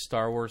does like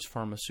Star Wars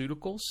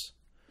pharmaceuticals.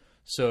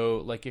 So,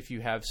 like, if you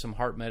have some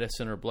heart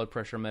medicine or blood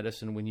pressure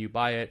medicine, when you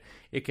buy it,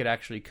 it could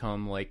actually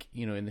come, like,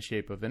 in the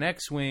shape of an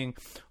X-Wing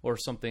or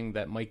something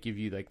that might give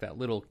you, like, that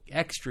little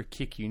extra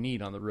kick you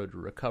need on the road to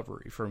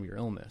recovery from your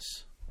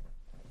illness.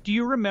 Do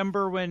you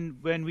remember when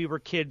we were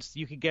kids,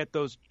 you could get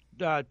those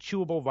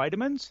chewable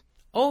vitamins?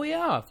 Oh,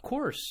 yeah, of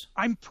course.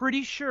 I'm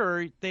pretty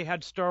sure they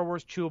had Star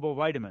Wars chewable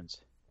vitamins.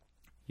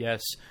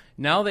 Yes.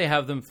 Now they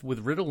have them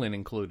with Ritalin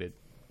included.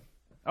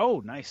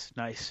 Oh, nice.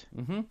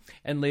 Mm-hmm.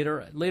 And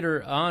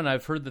later on,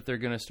 I've heard that they're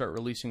going to start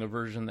releasing a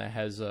version that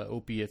has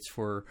opiates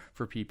for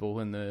people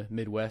in the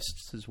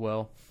Midwest as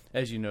well.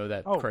 As you know,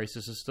 that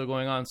crisis is still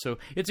going on. So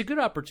it's a good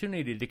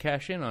opportunity to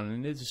cash in on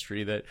an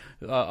industry that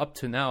up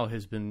to now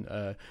has been,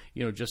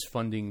 just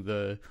funding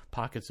the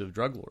pockets of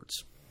drug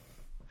lords.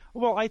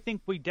 Well, I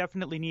think we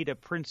definitely need a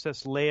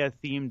Princess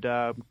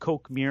Leia-themed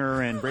Coke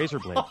mirror and razor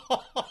blade.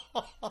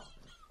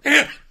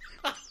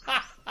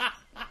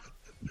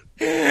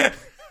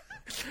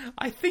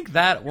 I think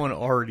that one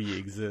already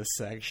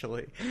exists,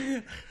 actually.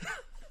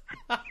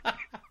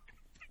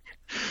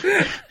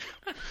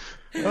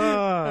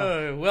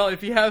 Well,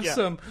 if you have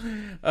some,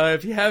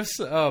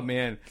 oh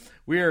man,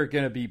 we are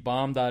going to be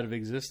bombed out of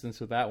existence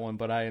with that one.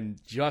 But I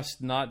just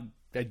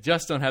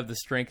don't have the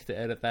strength to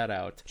edit that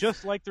out.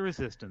 Just like the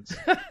Resistance.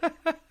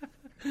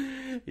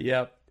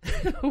 Yep.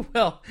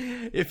 Well,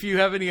 if you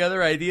have any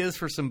other ideas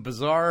for some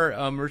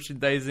bizarre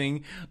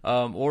merchandising,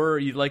 or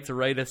you'd like to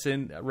write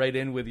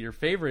in with your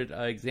favorite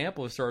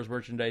example of Star Wars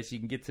merchandise, you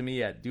can get to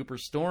me at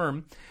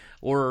DuperStorm,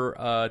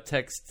 or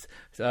text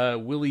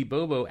Willy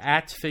Bobo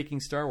at Faking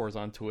Star Wars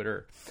on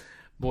Twitter.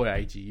 Boy,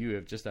 IG, you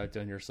have just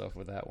outdone yourself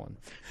with that one.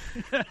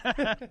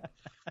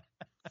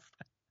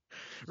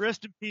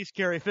 Rest in peace,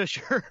 Carrie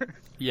Fisher.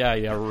 Yeah,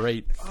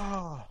 right.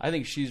 Oh. I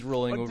think she's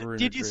rolling over in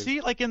Did you see,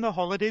 like, in the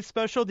holiday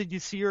special, did you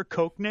see her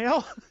Coke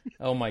nail?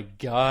 Oh, my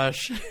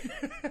gosh.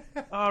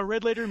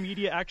 Red Letter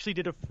Media actually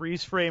did a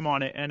freeze frame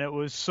on it, and it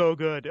was so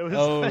good. It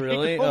was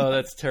really? Oh,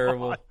 that's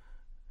terrible. God.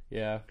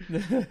 Yeah.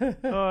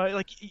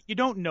 Like you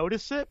don't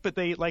notice it, but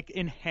they like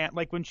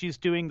like when she's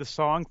doing the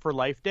song for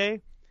Life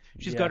Day,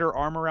 she's got her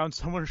arm around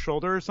someone's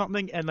shoulder or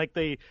something, and like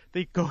they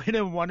go in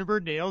and one of her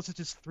nails is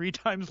just 3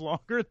 times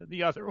longer than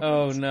the other one.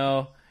 Oh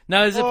no!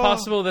 Now is it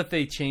possible that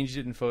they changed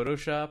it in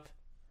Photoshop?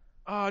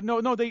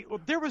 No,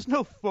 there was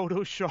no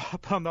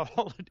Photoshop on the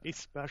holiday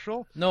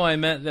special. No, I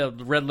meant the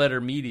Red Letter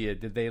Media.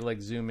 Did they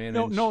like zoom in?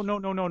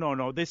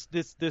 No. This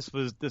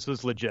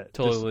was legit.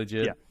 Totally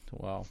legit. Yeah.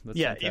 Wow. That's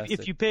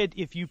fantastic.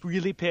 If you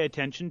really pay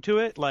attention to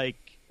it,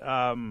 like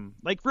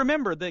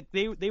remember that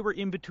they were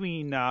in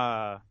between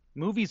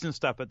movies and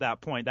stuff at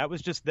that point. That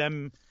was just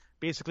them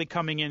basically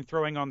coming in,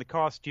 throwing on the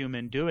costume,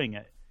 and doing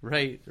it.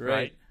 Right.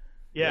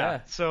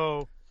 Yeah.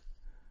 So.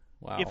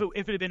 Wow.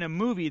 If it had been a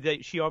movie,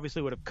 that she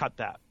obviously would have cut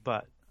that.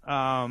 But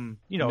Makes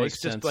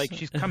it's just sense. like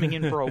she's coming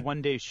in for a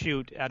 1-day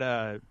shoot at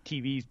a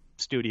TV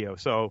studio.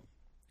 So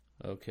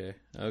Okay.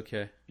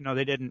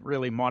 they didn't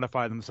really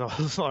modify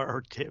themselves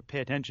or pay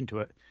attention to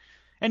it.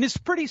 And it's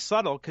pretty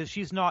subtle because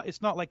she's not.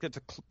 It's not like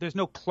there's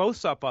no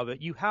close up of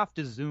it. You have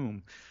to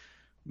zoom,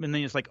 and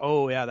then it's like,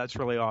 oh yeah, that's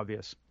really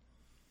obvious.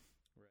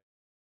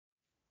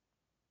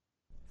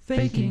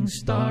 Faking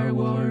Star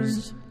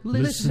Wars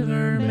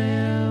listener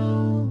mail.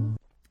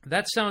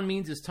 That sound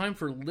means it's time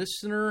for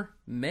listener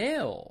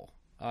mail.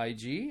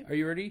 IG, are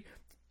you ready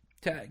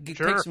to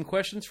Sure. take some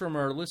questions from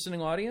our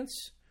listening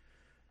audience?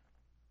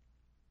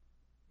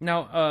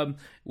 Now,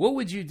 what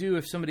would you do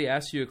if somebody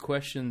asked you a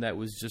question that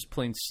was just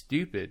plain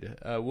stupid?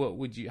 How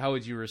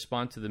would you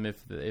respond to them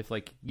if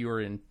like you were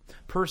in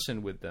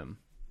person with them?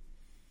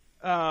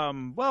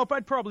 Well,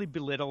 I'd probably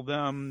belittle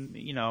them.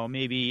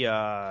 Maybe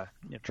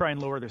try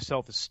and lower their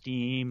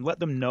self-esteem. Let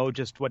them know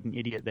just what an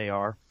idiot they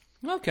are.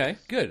 Okay,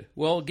 good.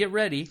 Well, get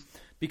ready,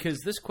 because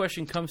this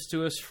question comes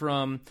to us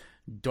from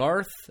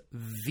Darth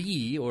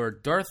V, or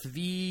Darth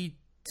V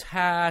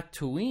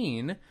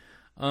Tatooine,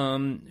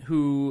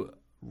 who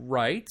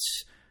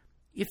writes,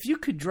 if you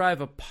could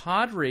drive a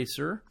pod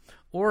racer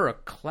or a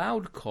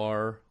cloud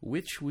car,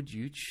 which would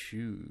you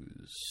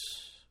choose?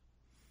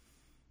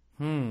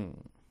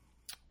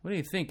 What do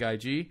you think,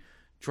 IG?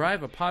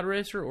 Drive a pod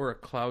racer or a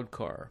cloud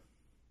car?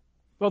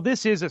 Well,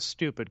 this is a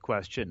stupid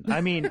question.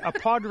 I mean, a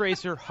pod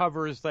racer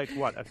hovers like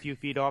a few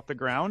feet off the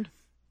ground?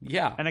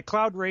 Yeah. And a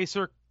cloud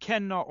racer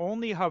can not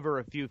only hover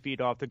a few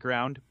feet off the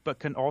ground, but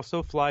can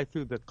also fly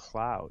through the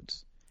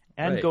clouds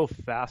and go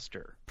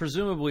faster.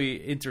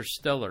 Presumably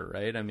interstellar,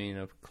 right? I mean,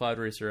 a cloud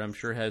racer, I'm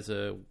sure, has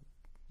a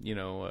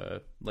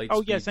light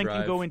Oh, speed yes, and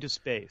drive. can go into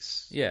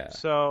space. Yeah.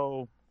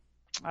 So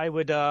I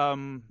would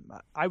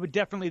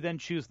definitely then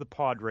choose the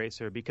pod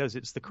racer because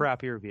it's the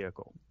crappier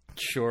vehicle.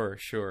 Sure.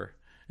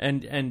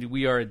 And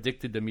we are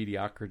addicted to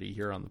mediocrity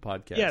here on the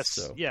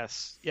podcast.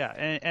 Yes.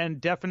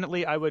 And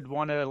definitely I would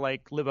want to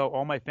live out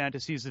all my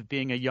fantasies of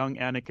being a young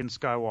Anakin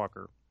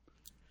Skywalker.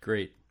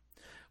 Great.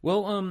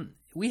 Well,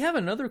 we have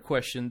another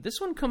question.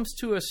 This one comes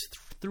to us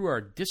through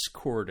our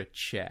Discord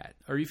chat.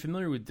 Are you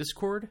familiar with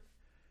Discord?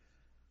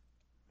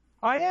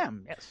 I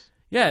am, yes.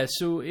 Yeah,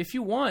 so if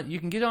you want, you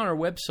can get on our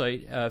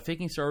website,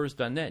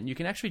 fakingstarwars.net, and you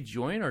can actually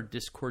join our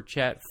Discord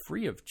chat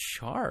free of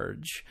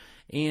charge.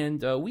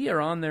 And we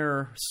are on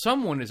there.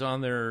 Someone is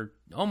on there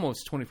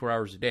almost 24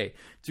 hours a day.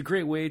 It's a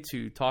great way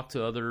to talk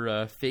to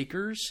other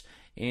fakers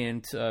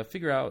and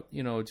figure out,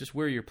 just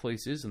where your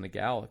place is in the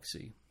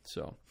galaxy.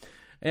 So,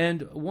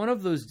 and one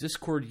of those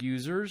Discord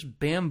users,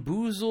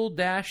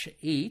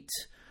 Bamboozle-8,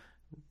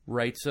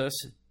 writes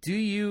us, do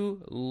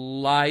you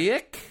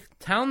like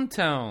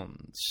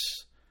Towntowns?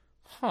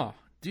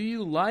 Do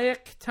you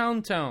like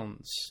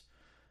Towntowns?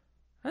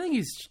 I think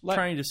he's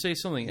trying to say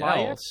something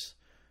else.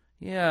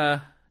 Yeah.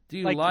 Do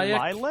you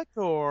lilac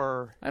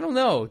or? I don't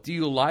know. Do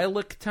you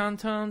lilac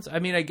Tauntauns? I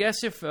mean, I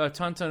guess if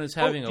Tauntaun is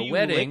having a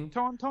wedding. Do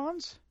you lick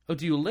Tauntauns? Oh,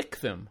 do you lick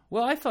them?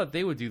 Well, I thought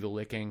they would do the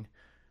licking.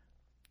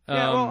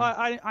 Yeah, well,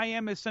 I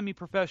am a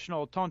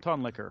semi-professional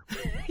Tauntaun licker.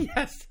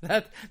 Yes,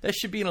 that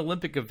should be an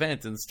Olympic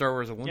event in Star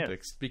Wars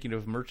Olympics. Yeah. Speaking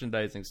of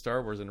merchandising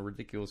Star Wars in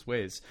ridiculous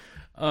ways,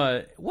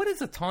 what is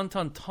a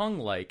Tauntaun tongue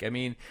like? I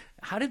mean,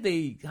 how did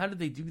they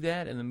do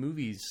that in the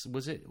movies?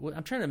 Was it?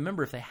 I'm trying to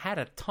remember if they had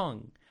a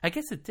tongue. I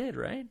guess it did,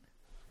 right?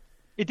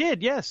 It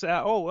did, yes.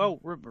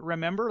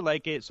 Remember,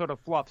 it sort of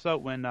flops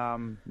out when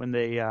Han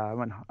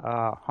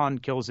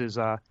kills his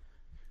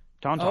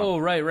Tauntaun. Oh,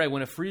 right.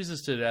 When it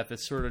freezes to death,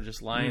 it's sort of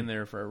just lying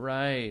there for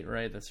right.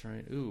 That's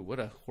right. Ooh, what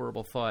a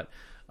horrible thought.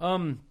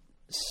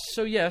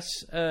 So yes,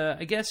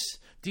 I guess.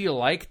 Do you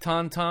like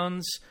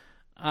Tauntauns?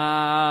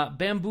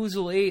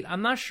 Bamboozle-8.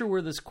 I'm not sure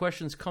where this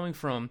question's coming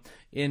from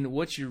and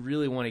what you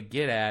really want to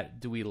get at.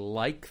 Do we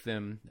like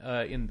them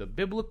in the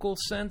biblical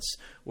sense,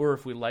 or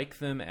if we like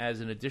them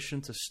as an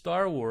addition to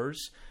Star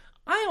Wars?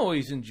 I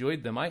always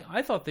enjoyed them.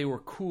 I thought they were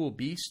cool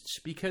beasts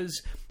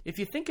because if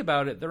you think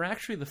about it, they're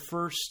actually the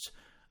first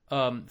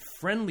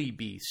friendly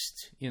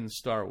beast in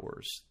Star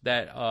Wars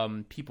that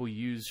people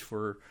use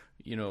for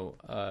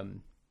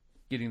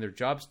getting their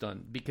jobs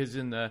done. Because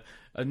in A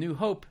New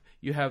Hope,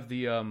 you have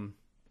the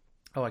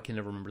I can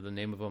never remember the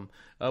name of them.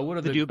 What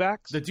are the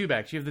Dewbacks? The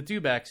Dewbacks. You have the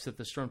Dewbacks that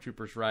the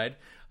Stormtroopers ride,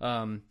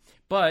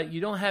 but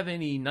you don't have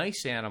any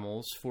nice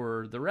animals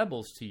for the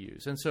Rebels to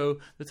use. And so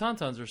the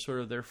Tauntauns are sort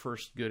of their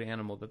first good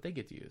animal that they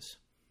get to use.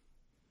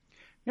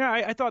 Yeah,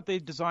 I thought the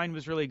design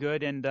was really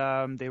good,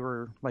 and they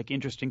were like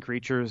interesting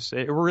creatures.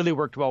 It really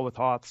worked well with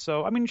Hoth.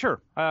 So I mean,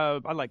 sure, I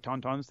like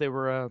Tauntauns. They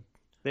were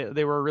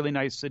a really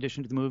nice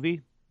addition to the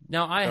movie.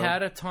 Now, I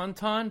had a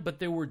Tauntaun, but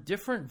there were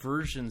different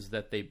versions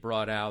that they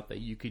brought out that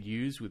you could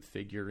use with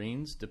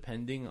figurines,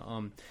 depending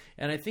on...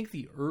 And I think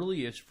the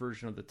earliest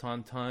version of the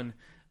Tauntaun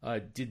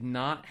did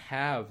not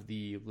have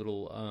the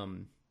little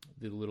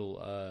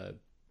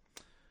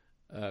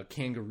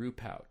kangaroo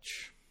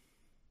pouch.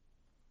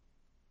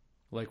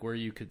 Like where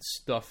you could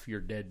stuff your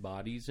dead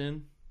bodies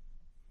in.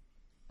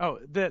 Oh,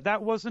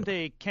 that wasn't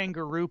a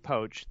kangaroo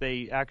pouch.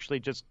 They actually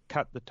just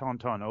cut the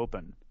Tauntaun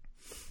open.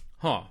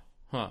 Huh.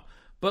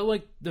 But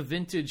like the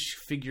vintage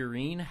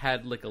figurine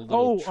had like a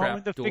little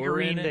trap door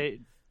in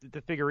it.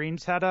 The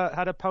figurines had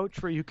a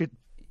pouch where you could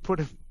put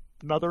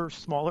another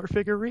smaller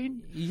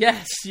figurine.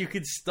 Yes, you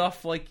could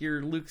stuff like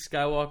your Luke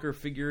Skywalker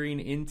figurine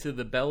into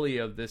the belly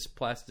of this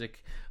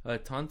plastic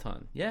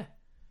Tauntaun. Yeah,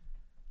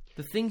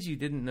 the things you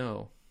didn't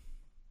know.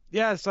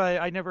 Yes,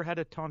 I never had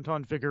a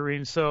Tauntaun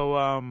figurine, so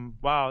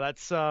wow,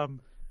 that's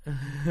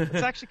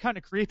actually kind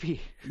of creepy.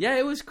 Yeah,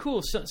 it was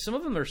cool. Some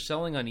of them are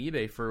selling on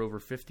eBay for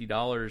over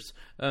 $50.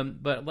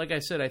 But like I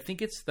said, I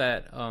think it's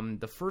that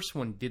the first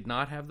one did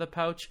not have the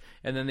pouch,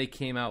 and then they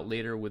came out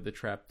later with the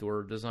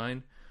trapdoor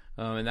design,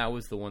 and that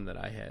was the one that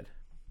I had.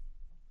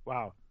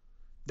 Wow,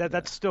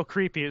 that's still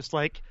creepy. It's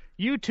like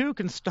you too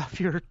can stuff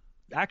your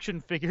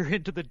action figure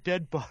into the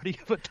dead body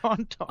of a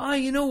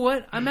Tauntaun. You know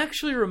what? I'm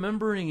actually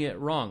remembering it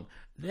wrong.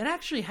 That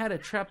actually had a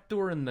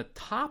trapdoor in the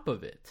top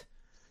of it.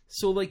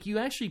 So, like, you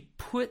actually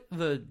put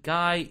the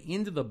guy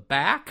into the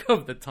back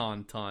of the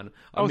Tauntaun.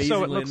 Oh,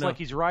 so it looks like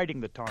he's riding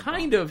the Tauntaun.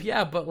 Kind of,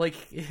 yeah, but, like,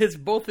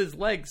 both his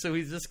legs, so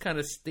he's just kind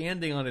of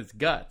standing on his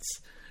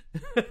guts.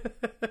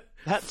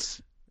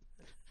 That's...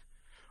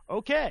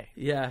 okay.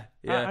 Yeah.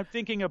 I'm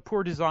thinking a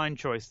poor design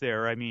choice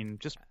there. I mean,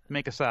 just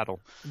make a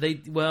saddle. They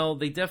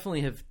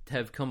definitely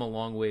have come a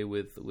long way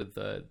with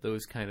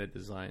those kind of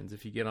designs.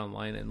 If you get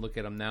online and look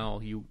at them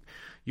now,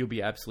 you'll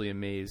be absolutely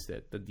amazed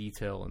at the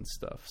detail and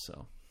stuff,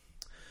 so...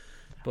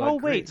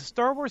 But wait, the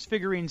Star Wars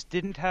figurines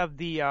didn't have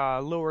the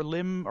lower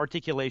limb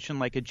articulation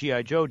like a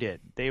G.I. Joe did.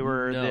 They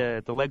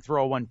were the legs were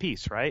all one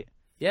piece, right?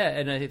 Yeah,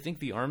 and I think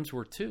the arms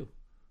were too.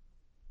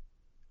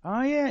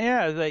 Oh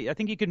yeah. I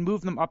think you could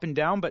move them up and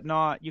down, but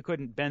you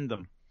couldn't bend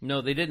them. No,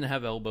 they didn't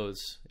have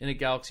elbows. In a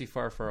galaxy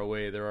far, far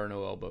away, there are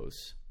no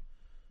elbows.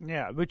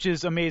 Yeah, which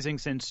is amazing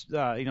since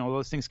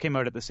those things came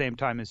out at the same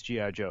time as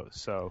G.I. Joes.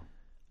 So.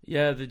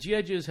 Yeah, the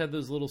G.I. Joes had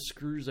those little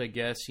screws, I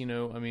guess,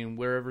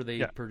 wherever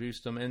they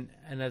produced them. And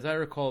as I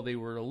recall, they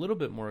were a little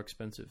bit more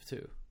expensive,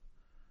 too.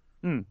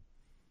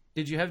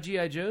 Did you have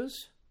G.I.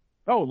 Joes?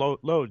 Oh,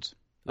 loads.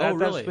 Really?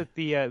 That's with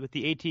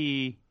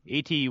the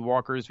AT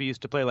walkers we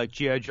used to play, like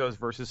G.I. Joes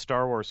versus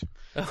Star Wars.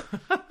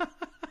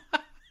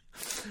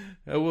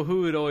 Well,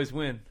 who would always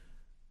win?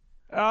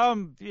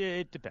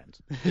 It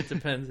depends. It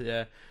depends,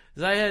 yeah.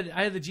 'Cause I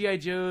had the G.I.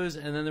 Joes,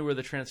 and then there were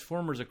the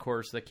Transformers, of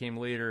course, that came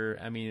later.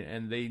 I mean,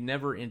 and they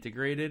never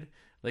integrated.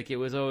 Like, it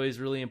was always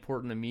really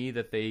important to me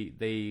that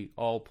they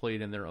all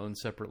played in their own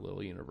separate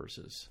little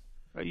universes.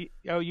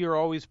 You're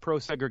always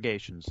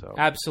pro-segregation, so...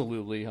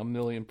 Absolutely,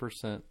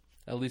 1,000,000%.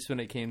 At least when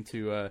it came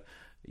to,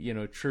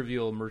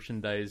 trivial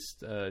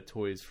merchandised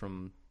toys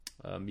from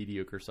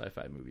mediocre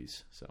sci-fi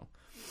movies, so...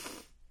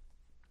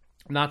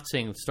 I'm not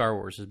saying Star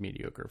Wars is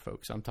mediocre,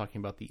 folks. I'm talking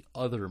about the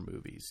other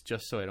movies,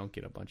 just so I don't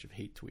get a bunch of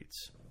hate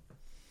tweets.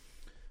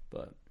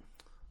 But,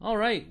 all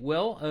right.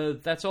 Well,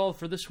 that's all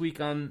for this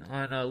week on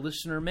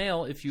listener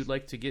mail. If you'd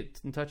like to get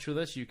in touch with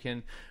us, you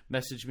can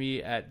message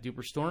me at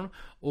Duperstorm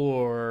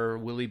or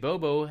Willy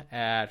Bobo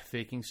at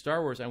Faking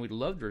Star Wars, and we'd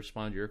love to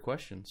respond to your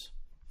questions.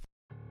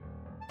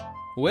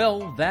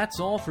 Well, that's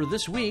all for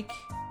this week.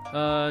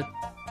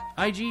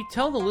 IG,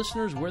 tell the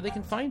listeners where they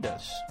can find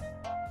us.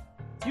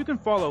 You can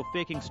follow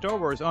Faking Star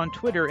Wars on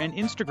Twitter and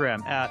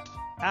Instagram at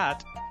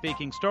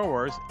Faking Star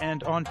Wars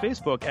and on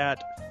Facebook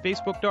at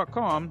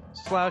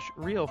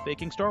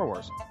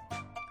facebook.com/RealFakingStarWars.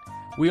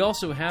 We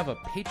also have a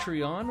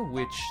Patreon,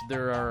 which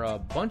there are a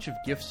bunch of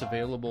gifts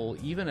available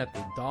even at the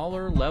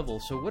 $1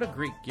 level. So what a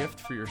great gift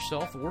for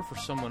yourself or for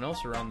someone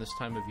else around this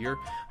time of year.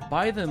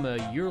 Buy them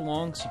a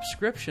year-long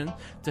subscription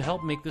to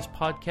help make this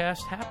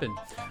podcast happen.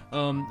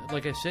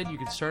 Like I said, you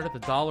can start at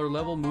the $1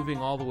 level, moving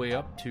all the way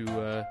up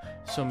to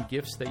some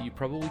gifts that you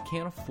probably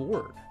can't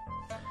afford.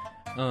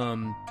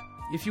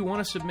 If you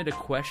want to submit a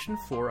question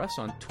for us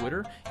on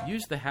Twitter,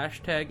 use the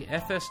hashtag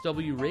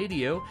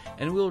FSWRadio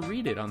and we'll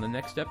read it on the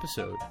next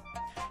episode.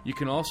 You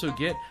can also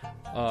get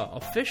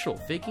official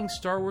Faking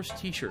Star Wars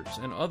t-shirts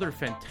and other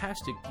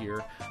fantastic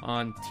gear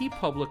on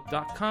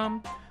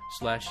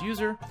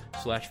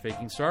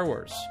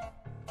tpublic.com/user/fakingstarwars.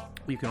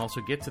 You can also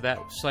get to that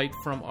site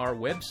from our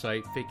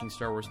website,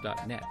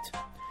 fakingstarwars.net.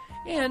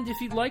 And if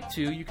you'd like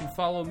to, you can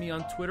follow me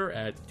on Twitter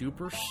at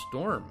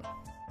Duperstorm.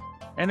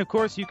 And of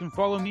course, you can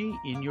follow me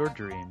in your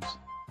dreams.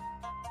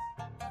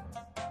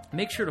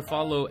 Make sure to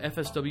follow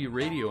FSW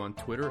Radio on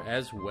Twitter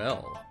as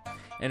well.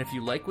 And if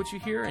you like what you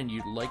hear and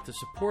you'd like to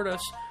support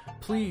us,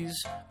 please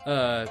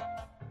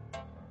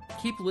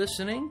keep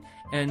listening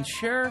and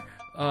share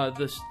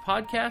this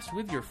podcast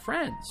with your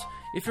friends.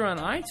 If you're on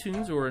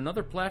iTunes or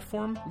another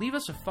platform, leave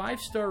us a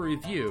 5-star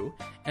review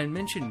and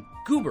mention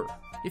Goober.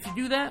 If you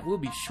do that, we'll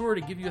be sure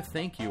to give you a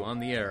thank you on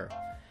the air.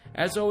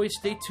 As always,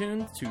 stay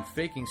tuned to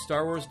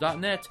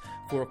FakingStarWars.net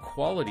for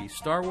quality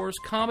Star Wars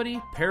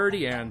comedy,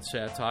 parody, and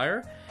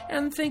satire.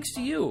 And thanks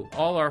to you,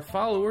 all our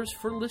followers,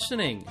 for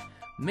listening.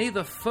 May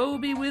the foe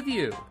be with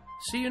you.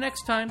 See you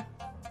next time.